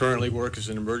Elizabeth and currently work as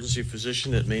an emergency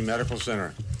physician at Maine Medical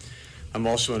Center. I'm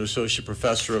also an associate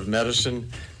professor of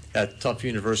medicine at Tufts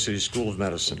University School of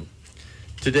Medicine.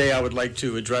 Today I would like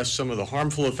to address some of the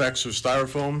harmful effects of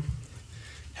styrofoam,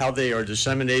 how they are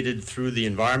disseminated through the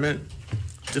environment,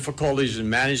 difficulties in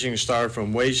managing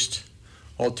styrofoam waste,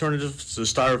 alternatives to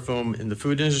styrofoam in the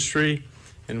food industry,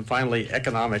 and finally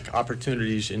economic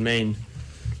opportunities in Maine,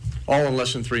 all in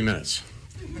less than 3 minutes.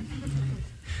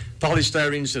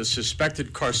 Polystyrene is a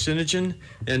suspected carcinogen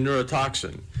and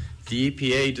neurotoxin. The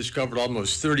EPA discovered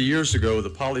almost 30 years ago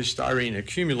that polystyrene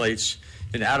accumulates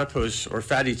in adipose or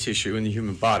fatty tissue in the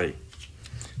human body.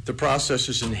 The process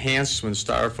is enhanced when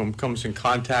styrofoam comes in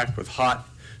contact with hot,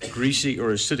 greasy, or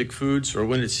acidic foods, or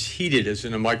when it's heated, as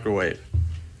in a microwave.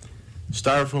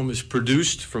 Styrofoam is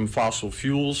produced from fossil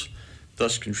fuels,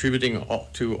 thus contributing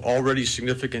to already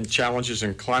significant challenges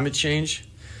in climate change.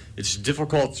 It's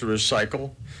difficult to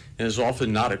recycle and is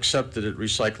often not accepted at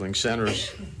recycling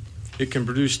centers. It can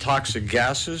produce toxic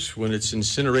gases when it's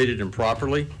incinerated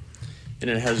improperly, and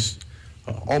it has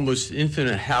almost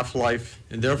infinite half-life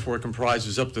and therefore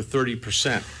comprises up to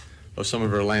 30% of some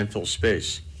of our landfill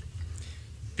space.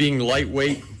 Being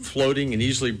lightweight, floating, and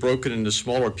easily broken into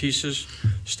smaller pieces,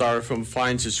 styrofoam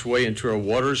finds its way into our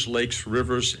waters, lakes,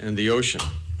 rivers, and the ocean.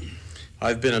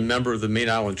 I've been a member of the Maine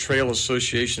Island Trail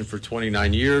Association for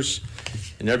 29 years,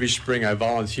 and every spring I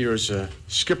volunteer as a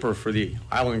skipper for the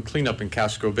island cleanup in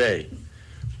Casco Bay.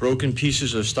 Broken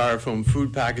pieces of styrofoam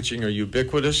food packaging are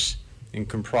ubiquitous and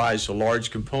comprise a large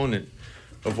component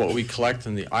of what we collect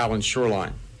on the island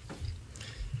shoreline.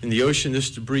 In the ocean,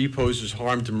 this debris poses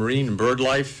harm to marine and bird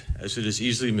life, as it is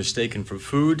easily mistaken for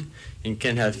food and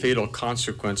can have fatal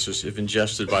consequences if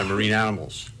ingested by marine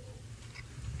animals.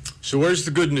 So where's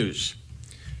the good news?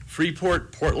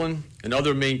 Freeport, Portland, and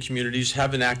other Maine communities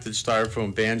have enacted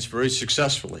styrofoam bans very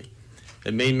successfully.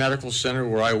 At Maine Medical Center,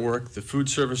 where I work, the food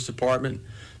service department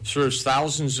serves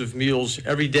thousands of meals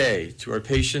every day to our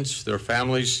patients, their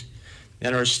families,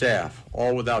 and our staff,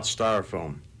 all without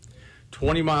styrofoam.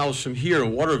 20 miles from here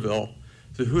in Waterville,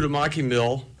 the Huhtamaki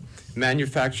Mill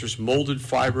manufactures molded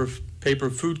fiber paper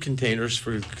food containers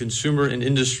for consumer and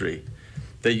industry.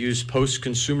 They use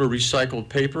post-consumer recycled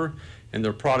paper, and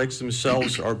their products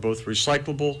themselves are both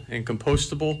recyclable and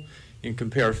compostable and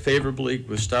compare favorably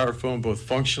with styrofoam both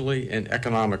functionally and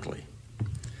economically.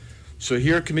 So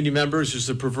here, committee members, is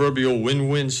the proverbial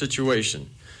win-win situation.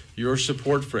 Your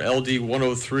support for LD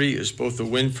 103 is both a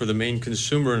win for the Maine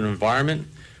consumer and environment,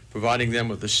 providing them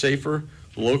with a safer,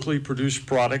 locally produced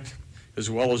product, as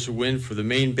well as a win for the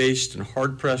Maine-based and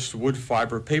hard-pressed wood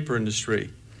fiber paper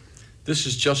industry. This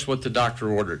is just what the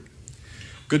doctor ordered.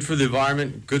 Good for the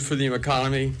environment, good for the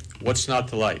economy. What's not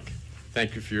to like?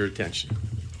 Thank you for your attention.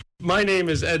 My name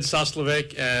is Ed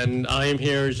Soslovic, and I am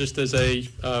here just as a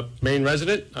Maine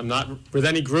resident. I'm not with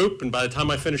any group, and by the time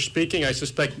I finish speaking, I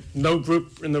suspect no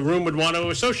group in the room would want to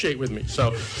associate with me.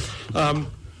 So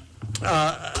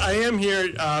I am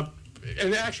here,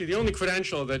 and actually the only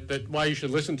credential that why you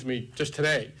should listen to me just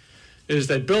today is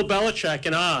that Bill Belichick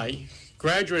and I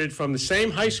graduated from the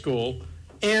same high school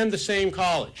and the same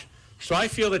college. So I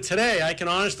feel that today I can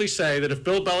honestly say that if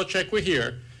Bill Belichick were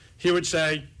here, he would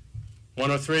say,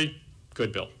 103,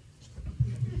 good, Bill.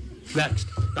 Next.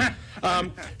 I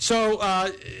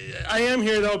am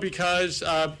here, though, because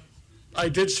I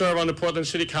did serve on the Portland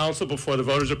City Council before the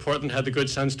voters of Portland had the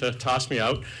good sense to toss me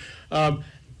out. And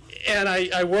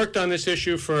I worked on this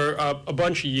issue for a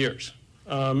bunch of years.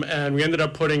 And we ended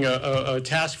up putting a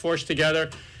task force together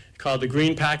called the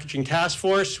Green Packaging Task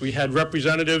Force. We had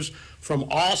representatives from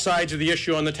all sides of the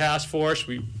issue on the task force.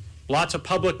 Lots of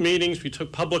public meetings. We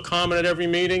took public comment at every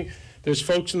meeting. There's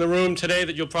folks in the room today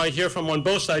that you'll probably hear from on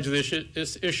both sides of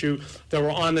this issue that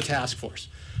were on the task force.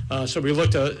 So we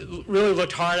really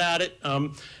looked hard at it.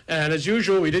 And as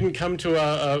usual, we didn't come to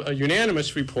a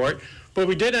unanimous report, but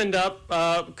we did end up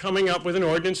coming up with an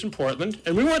ordinance in Portland.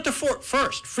 And we weren't the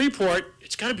first. Freeport,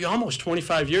 it's got to be almost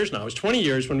 25 years now. It was 20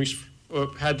 years when we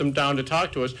had them down to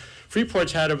talk to us.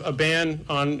 Freeport's had a ban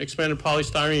on expanded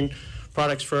polystyrene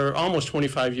products for almost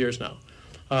 25 years now.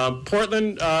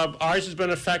 Portland, ours has been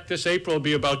in effect this April. Will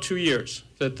be about 2 years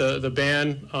that the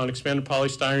ban on expanded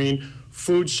polystyrene,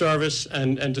 food service,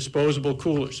 and disposable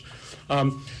coolers.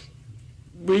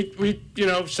 We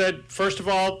said, first of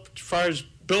all, as far as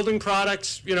building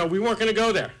products, we weren't going to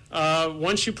go there.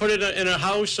 Once you put it in a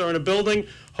house or in a building,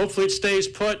 hopefully it stays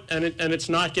put and it's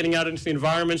not getting out into the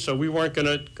environment, so we weren't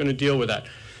going to deal with that.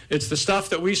 It's the stuff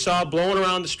that we saw blowing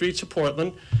around the streets of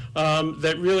Portland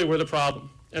that really were the problem.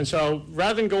 And so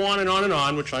rather than go on and on and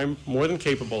on, which I'm more than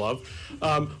capable of,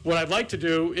 what I'd like to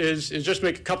do is just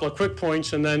make a couple of quick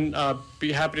points and then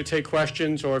be happy to take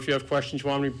questions, or if you have questions you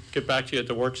want me to get back to you at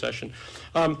the work session.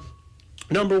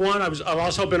 Number one, I've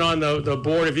also been on the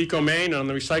board of EcoMaine and on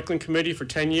the recycling committee for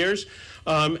 10 years.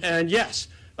 And yes,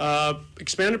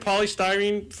 expanded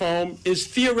polystyrene foam is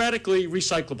theoretically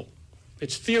recyclable.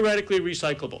 It's theoretically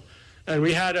recyclable. And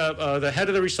we had the head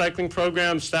of the recycling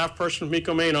program, staff person from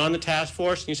EcoMaine on the task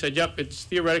force, and he said, yep, it's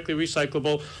theoretically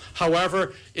recyclable.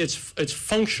 However, it's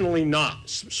functionally not,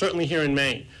 certainly here in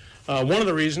Maine. One of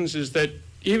the reasons is that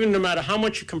even no matter how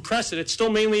much you compress it, it's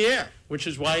still mainly air, which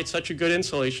is why it's such a good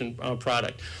insulation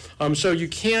product. So you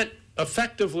can't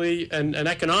effectively and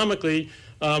economically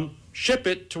ship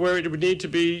it to where it would need to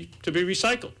be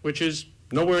recycled, which is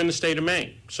nowhere in the state of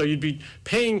Maine. So you'd be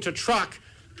paying to truck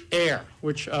air,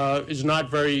 which is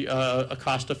not very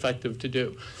cost-effective to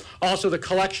do. Also, the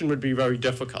collection would be very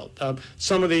difficult.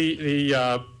 Some of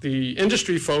the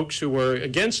industry folks who were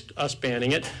against us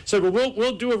banning it said, well,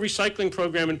 we'll do a recycling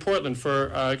program in Portland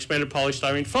for expanded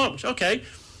polystyrene foams. Okay,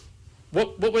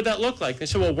 what would that look like? They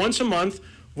said, well, once a month,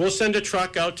 we'll send a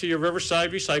truck out to your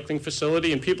Riverside recycling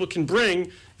facility, and people can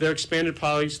bring their expanded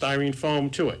polystyrene foam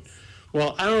to it.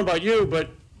 Well, I don't know about you, but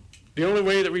the only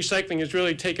way that recycling has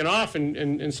really taken off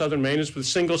in southern Maine is with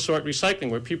single-sort recycling,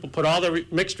 where people put all their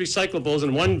mixed recyclables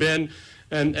in one bin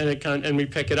and we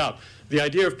pick it up. The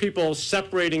idea of people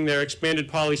separating their expanded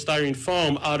polystyrene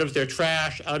foam out of their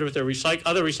trash, out of their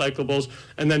other recyclables,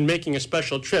 and then making a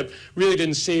special trip really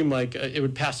didn't seem like it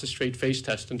would pass the straight face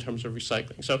test in terms of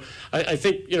recycling. So I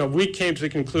think we came to the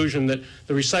conclusion that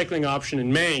the recycling option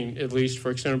in Maine, at least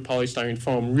for extended polystyrene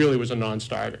foam, really was a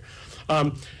non-starter.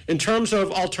 In terms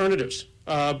of alternatives,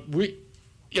 hey,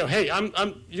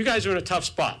 you guys are in a tough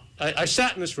spot. I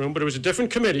sat in this room, but it was a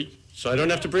different committee, so I don't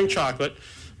have to bring chocolate,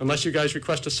 unless you guys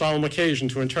request a solemn occasion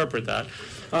to interpret that.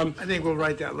 I think we'll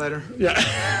write that letter. Yeah.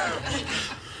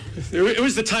 It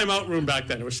was the timeout room back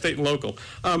then. It was state and local.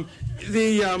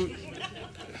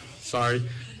 Sorry.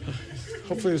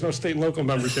 Hopefully there's no state and local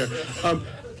members here.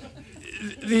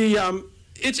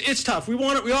 It's tough.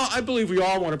 I believe we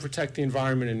all want to protect the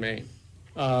environment in Maine.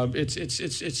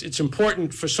 It's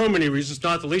important for so many reasons,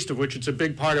 not the least of which it's a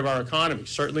big part of our economy.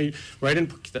 Certainly, right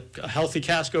in a healthy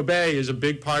Casco Bay is a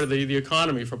big part of the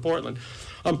economy for Portland.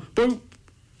 But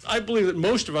I believe that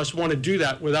most of us want to do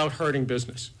that without hurting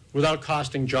business, without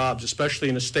costing jobs, especially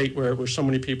in a state where so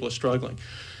many people are struggling.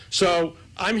 So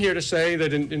I'm here to say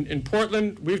that in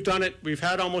Portland, we've done it. We've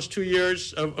had almost 2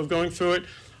 years of going through it.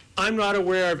 I'm not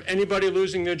aware of anybody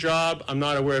losing their job. I'm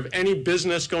not aware of any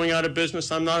business going out of business.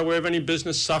 I'm not aware of any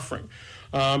business suffering.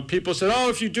 People said, oh,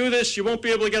 if you do this, you won't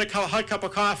be able to get a hot cup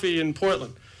of coffee in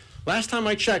Portland. Last time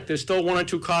I checked, there's still 1 or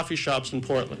 2 coffee shops in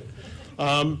Portland.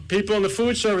 People in the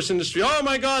food service industry, oh,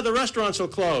 my God, the restaurants will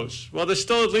close. Well, there's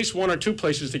still at least 1 or 2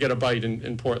 places to get a bite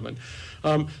in Portland.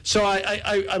 So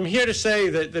I'm here to say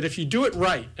that if you do it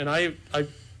right, and I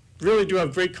really do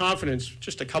have great confidence,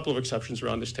 just a couple of exceptions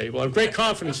around this table, I have great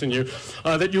confidence in you,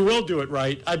 that you will do it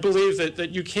right. I believe that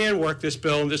you can work this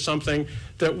bill into something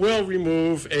that will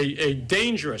remove a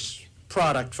dangerous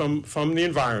product from the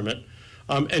environment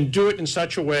and do it in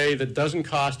such a way that doesn't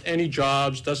cost any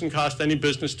jobs, doesn't cost any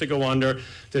business to go under.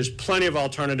 There's plenty of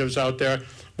alternatives out there.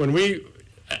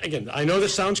 Again, I know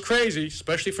this sounds crazy,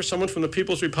 especially for someone from the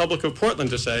People's Republic of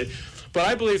Portland to say, but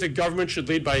I believe that government should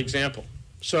lead by example.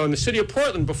 So in the city of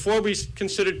Portland, before we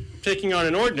considered taking on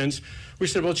an ordinance, we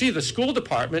said, well, gee, the school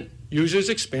department uses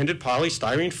expanded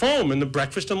polystyrene foam in the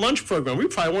breakfast and lunch program. We're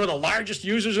probably one of the largest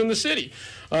users in the city.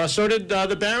 So did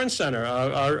the Barron Center,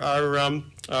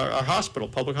 our hospital,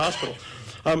 public hospital.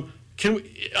 Are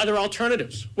there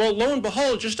alternatives? Well, lo and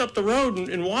behold, just up the road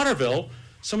in Waterville,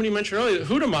 somebody mentioned earlier,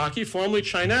 Huhtamaki, formerly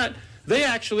Chinette, they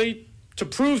actually, to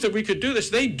prove that we could do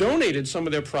this, they donated some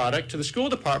of their product to the school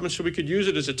department so we could use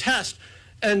it as a test.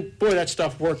 And boy, that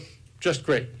stuff worked just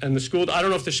great. And I don't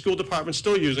know if the school department's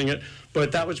still using it,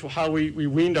 but that was how we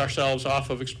weaned ourselves off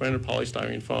of expanded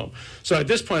polystyrene foam. So at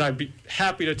this point, I'd be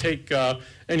happy to take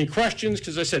any questions,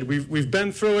 because as I said, we've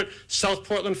been through it. South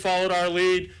Portland followed our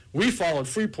lead. We followed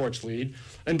Freeport's lead.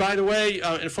 And by the way,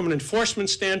 from an enforcement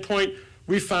standpoint,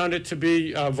 we found it to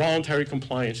be voluntary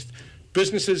compliance.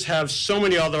 Businesses have so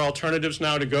many other alternatives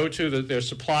now to go to, their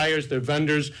suppliers, their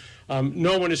vendors.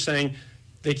 No one is saying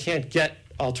they can't get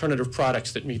alternative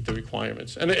products that meet the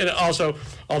requirements. And also,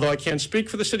 although I can't speak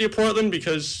for the city of Portland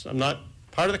because I'm not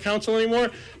part of the council anymore,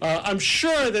 I'm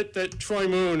sure that Troy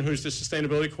Moon, who's the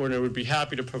sustainability coordinator, would be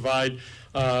happy to provide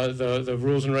the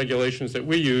rules and regulations that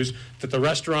we use, that the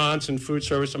restaurants and food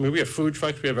service, I mean, we have food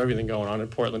trucks, we have everything going on in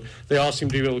Portland. They all seem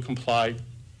to be able to comply.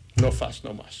 No fuss,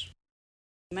 no muss.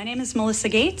 My name is Melissa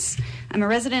Gates. I'm a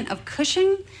resident of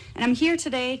Cushing, and I'm here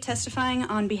today testifying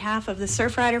on behalf of the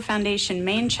Surfrider Foundation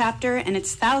Maine chapter and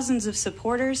its thousands of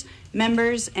supporters,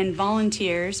 members, and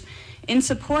volunteers in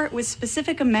support with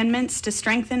specific amendments to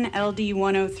strengthen LD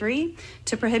 103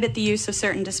 to prohibit the use of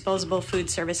certain disposable food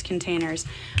service containers.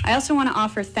 I also want to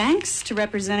offer thanks to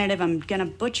Representative, I'm going to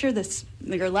butcher this,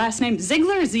 your last name,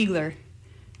 Ziegler or Ziegler?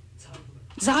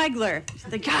 Ziegler.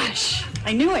 Gosh,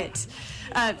 I knew it.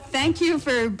 Thank you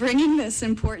for bringing this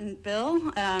important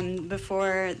bill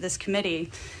before this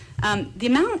committee. The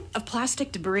amount of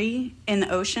plastic debris in the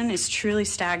ocean is truly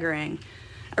staggering.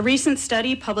 A recent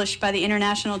study published by the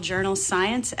international journal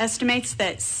Science estimates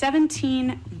that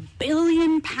 17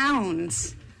 billion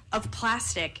pounds of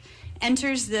plastic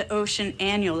enters the ocean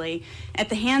annually at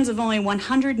the hands of only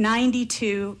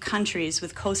 192 countries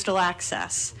with coastal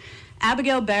access.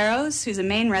 Abigail Barrows, who's a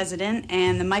Maine resident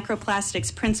and the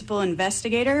microplastics principal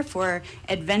investigator for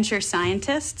Adventure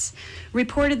Scientists,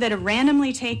 reported that a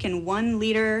randomly taken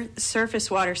 1-liter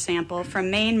surface water sample from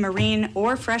Maine marine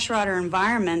or freshwater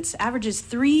environments averages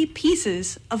 3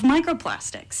 pieces of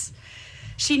microplastics.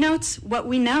 She notes what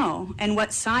we know and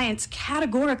what science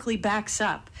categorically backs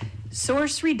up.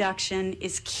 Source reduction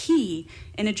is key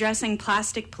in addressing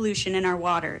plastic pollution in our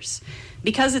waters.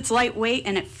 Because it's lightweight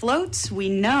and it floats, we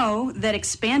know that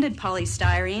expanded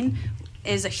polystyrene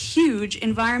is a huge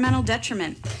environmental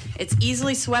detriment. It's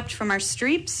easily swept from our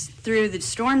streets, through the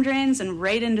storm drains, and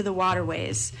right into the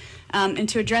waterways. And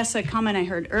to address a comment I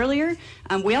heard earlier,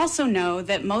 we also know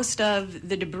that most of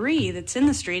the debris that's in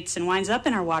the streets and winds up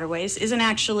in our waterways isn't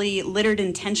actually littered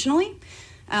intentionally.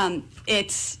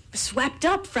 It's swept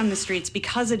up from the streets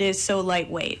because it is so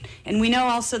lightweight. And we know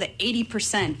also that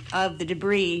 80% of the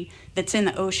debris that's in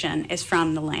the ocean is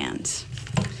from the land.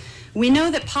 We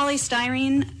know that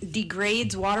polystyrene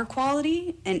degrades water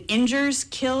quality and injures,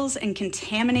 kills, and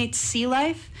contaminates sea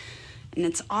life. And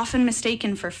it's often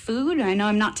mistaken for food. I know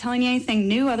I'm not telling you anything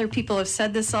new. Other people have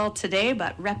said this all today,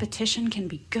 but repetition can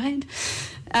be good.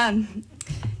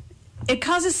 It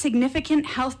causes significant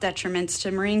health detriments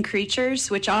to marine creatures,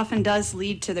 which often does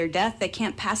lead to their death. They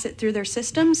can't pass it through their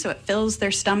system, so it fills their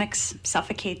stomachs,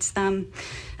 suffocates them.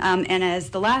 And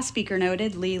as the last speaker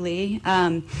noted, Lee,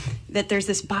 that there's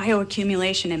this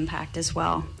bioaccumulation impact as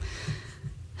well.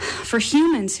 For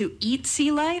humans who eat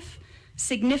sea life,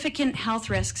 significant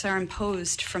health risks are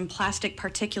imposed from plastic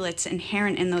particulates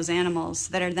inherent in those animals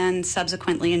that are then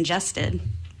subsequently ingested.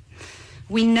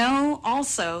 We know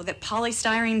also that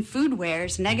polystyrene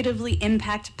foodwares negatively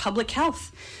impact public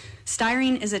health.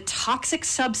 Styrene is a toxic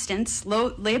substance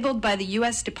labeled by the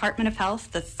U.S. Department of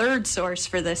Health, the third source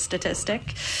for this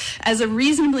statistic, as a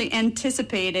reasonably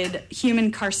anticipated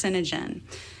human carcinogen.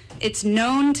 It's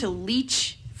known to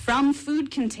leach from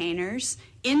food containers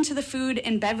into the food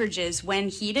and beverages when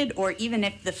heated, or even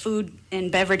if the food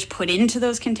and beverage put into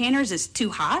those containers is too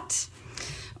hot,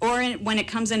 or when it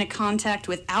comes into contact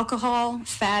with alcohol,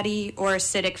 fatty, or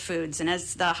acidic foods. And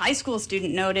as the high school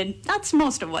student noted, that's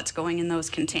most of what's going in those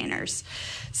containers.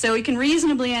 So we can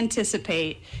reasonably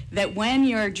anticipate that when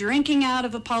you're drinking out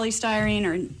of a polystyrene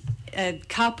or a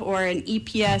cup or an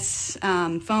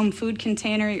EPS foam food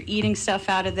container, you're eating stuff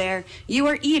out of there, you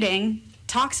are eating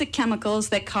toxic chemicals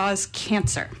that cause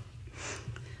cancer.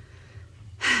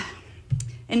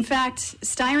 In fact,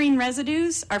 styrene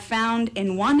residues are found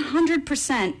in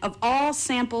 100% of all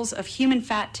samples of human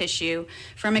fat tissue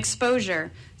from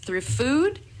exposure through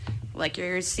food, like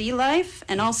your sea life,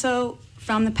 and also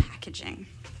from the packaging.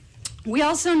 We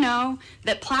also know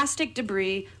that plastic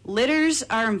debris litters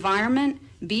our environment,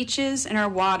 beaches, and our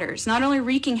waters, not only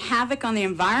wreaking havoc on the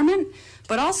environment,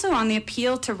 but also on the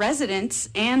appeal to residents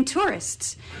and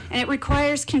tourists. And it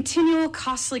requires continual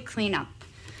costly cleanup.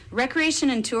 Recreation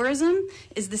and tourism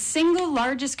is the single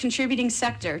largest contributing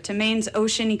sector to Maine's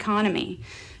ocean economy.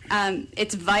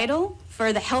 It's vital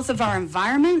for the health of our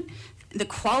environment, the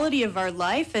quality of our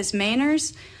life as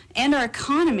Mainers, and our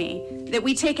economy that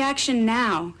we take action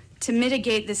now to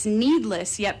mitigate this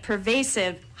needless yet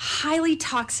pervasive, highly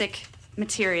toxic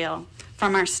material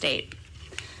from our state.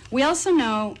 We also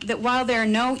know that while there are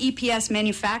no EPS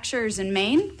manufacturers in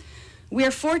Maine, we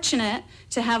are fortunate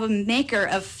to have a maker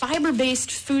of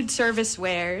fiber-based food service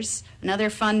wares, another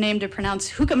fun name to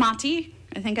pronounce, Hukamati,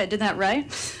 I think I did that right.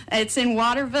 It's in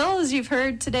Waterville, as you've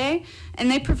heard today,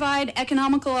 and they provide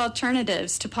economical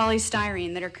alternatives to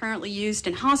polystyrene that are currently used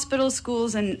in hospitals,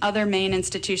 schools, and other main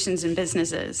institutions and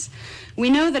businesses. We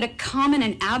know that a common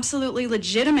and absolutely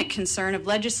legitimate concern of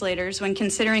legislators when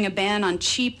considering a ban on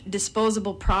cheap,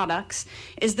 disposable products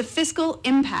is the fiscal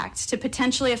impact to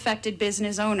potentially affected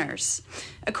business owners.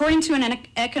 According to an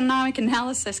economic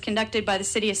analysis conducted by the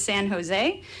city of San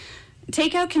Jose,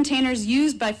 takeout containers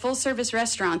used by full-service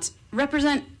restaurants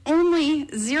represent only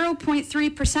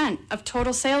 0.3% of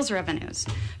total sales revenues.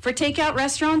 For takeout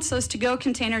restaurants, those to-go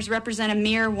containers represent a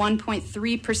mere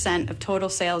 1.3% of total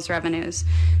sales revenues.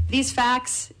 These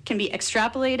facts can be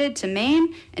extrapolated to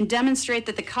Maine and demonstrate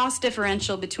that the cost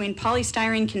differential between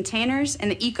polystyrene containers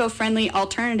and the eco-friendly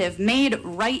alternative made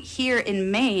right here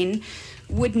in Maine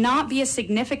would not be a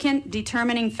significant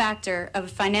determining factor of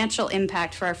financial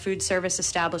impact for our food service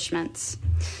establishments.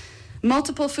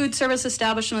 Multiple food service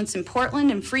establishments in Portland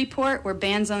and Freeport, where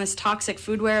bans on this toxic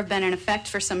foodware have been in effect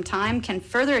for some time, can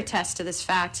further attest to this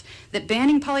fact that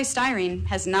banning polystyrene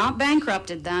has not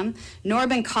bankrupted them, nor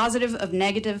been causative of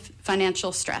negative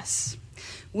financial stress.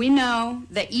 We know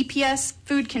that EPS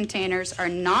food containers are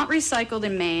not recycled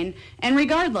in Maine, and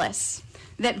regardless,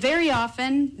 that very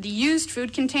often the used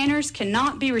food containers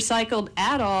cannot be recycled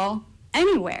at all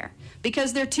anywhere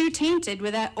because they're too tainted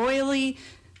with that oily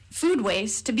food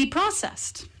waste to be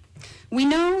processed. We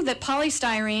know that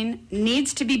polystyrene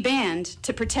needs to be banned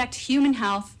to protect human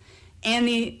health and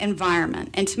the environment.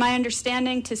 And to my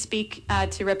understanding, to speak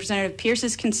to Representative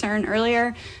Pierce's concern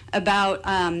earlier about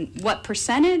what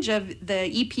percentage of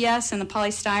the EPS and the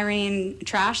polystyrene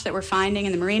trash that we're finding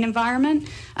in the marine environment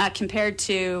compared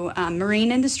to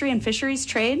marine industry and fisheries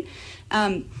trade,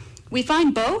 we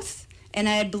find both. And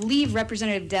I believe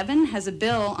Representative Devon has a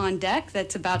bill on deck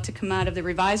that's about to come out of the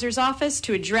revisor's office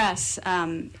to address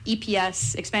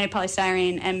EPS, expanded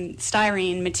polystyrene, and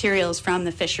styrene materials from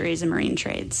the fisheries and marine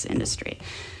trades industry.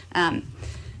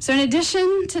 So in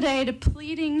addition today to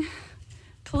pleading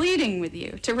with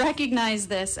you to recognize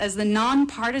this as the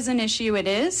nonpartisan issue it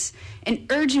is and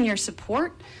urging your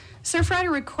support,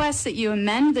 Surfrider requests that you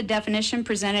amend the definition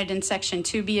presented in Section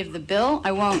 2B of the bill.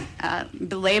 I won't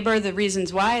belabor the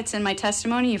reasons why. It's in my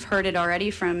testimony. You've heard it already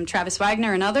from Travis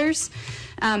Wagner and others.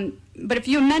 But if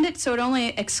you amend it so it only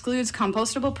excludes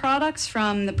compostable products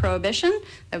from the prohibition,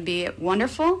 that would be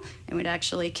wonderful. It would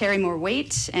actually carry more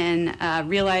weight and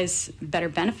realize better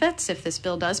benefits if this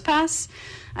bill does pass.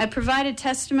 I provided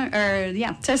testimony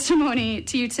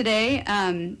to you today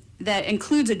that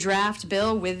includes a draft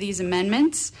bill with these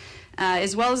amendments,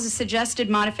 as well as a suggested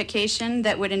modification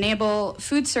that would enable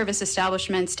food service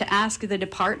establishments to ask the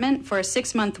department for a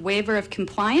 6-month waiver of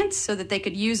compliance so that they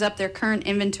could use up their current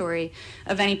inventory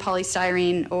of any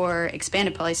polystyrene or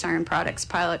expanded polystyrene products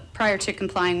prior to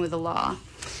complying with the law.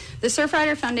 The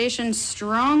Surfrider Foundation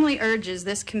strongly urges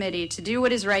this committee to do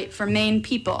what is right for Maine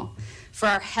people, for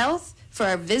our health, for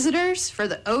our visitors, for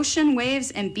the ocean,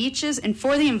 waves, and beaches, and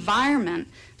for the environment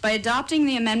by adopting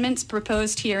the amendments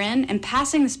proposed herein and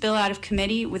passing this bill out of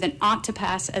committee with an ought to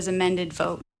pass as amended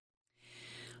vote.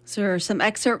 So there are some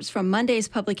excerpts from Monday's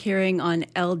public hearing on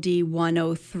LD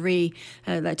 103.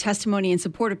 The testimony in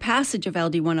support of passage of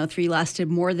LD 103 lasted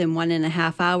more than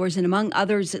 1.5 hours, and among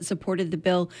others that supported the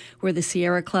bill were the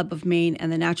Sierra Club of Maine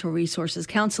and the Natural Resources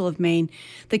Council of Maine.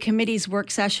 The committee's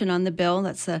work session on the bill,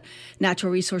 that's the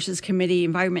Natural Resources Committee,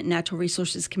 Environment and Natural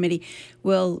Resources Committee,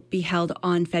 will be held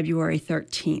on February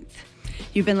 13th.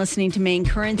 You've been listening to Maine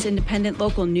Currents, independent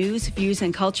local news, views,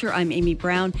 and culture. I'm Amy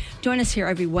Brown. Join us here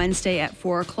every Wednesday at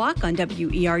 4 o'clock on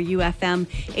WERU-FM,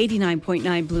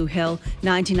 89.9 Blue Hill,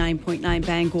 99.9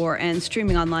 Bangor, and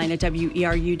streaming online at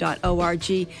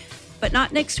weru.org. But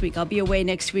not next week. I'll be away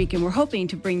next week, and we're hoping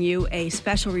to bring you a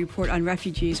special report on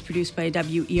refugees produced by a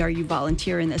WERU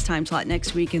volunteer in this time slot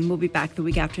next week, and we'll be back the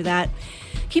week after that.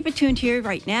 Keep it tuned here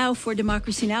right now for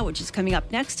Democracy Now!, which is coming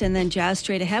up next, and then Jazz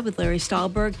Straight Ahead with Larry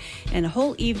Stahlberg, and a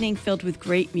whole evening filled with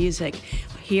great music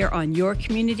here on your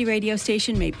community radio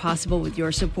station, made possible with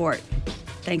your support.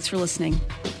 Thanks for listening.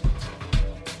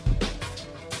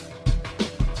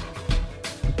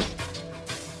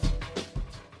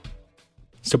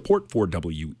 Support for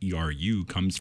WERU comes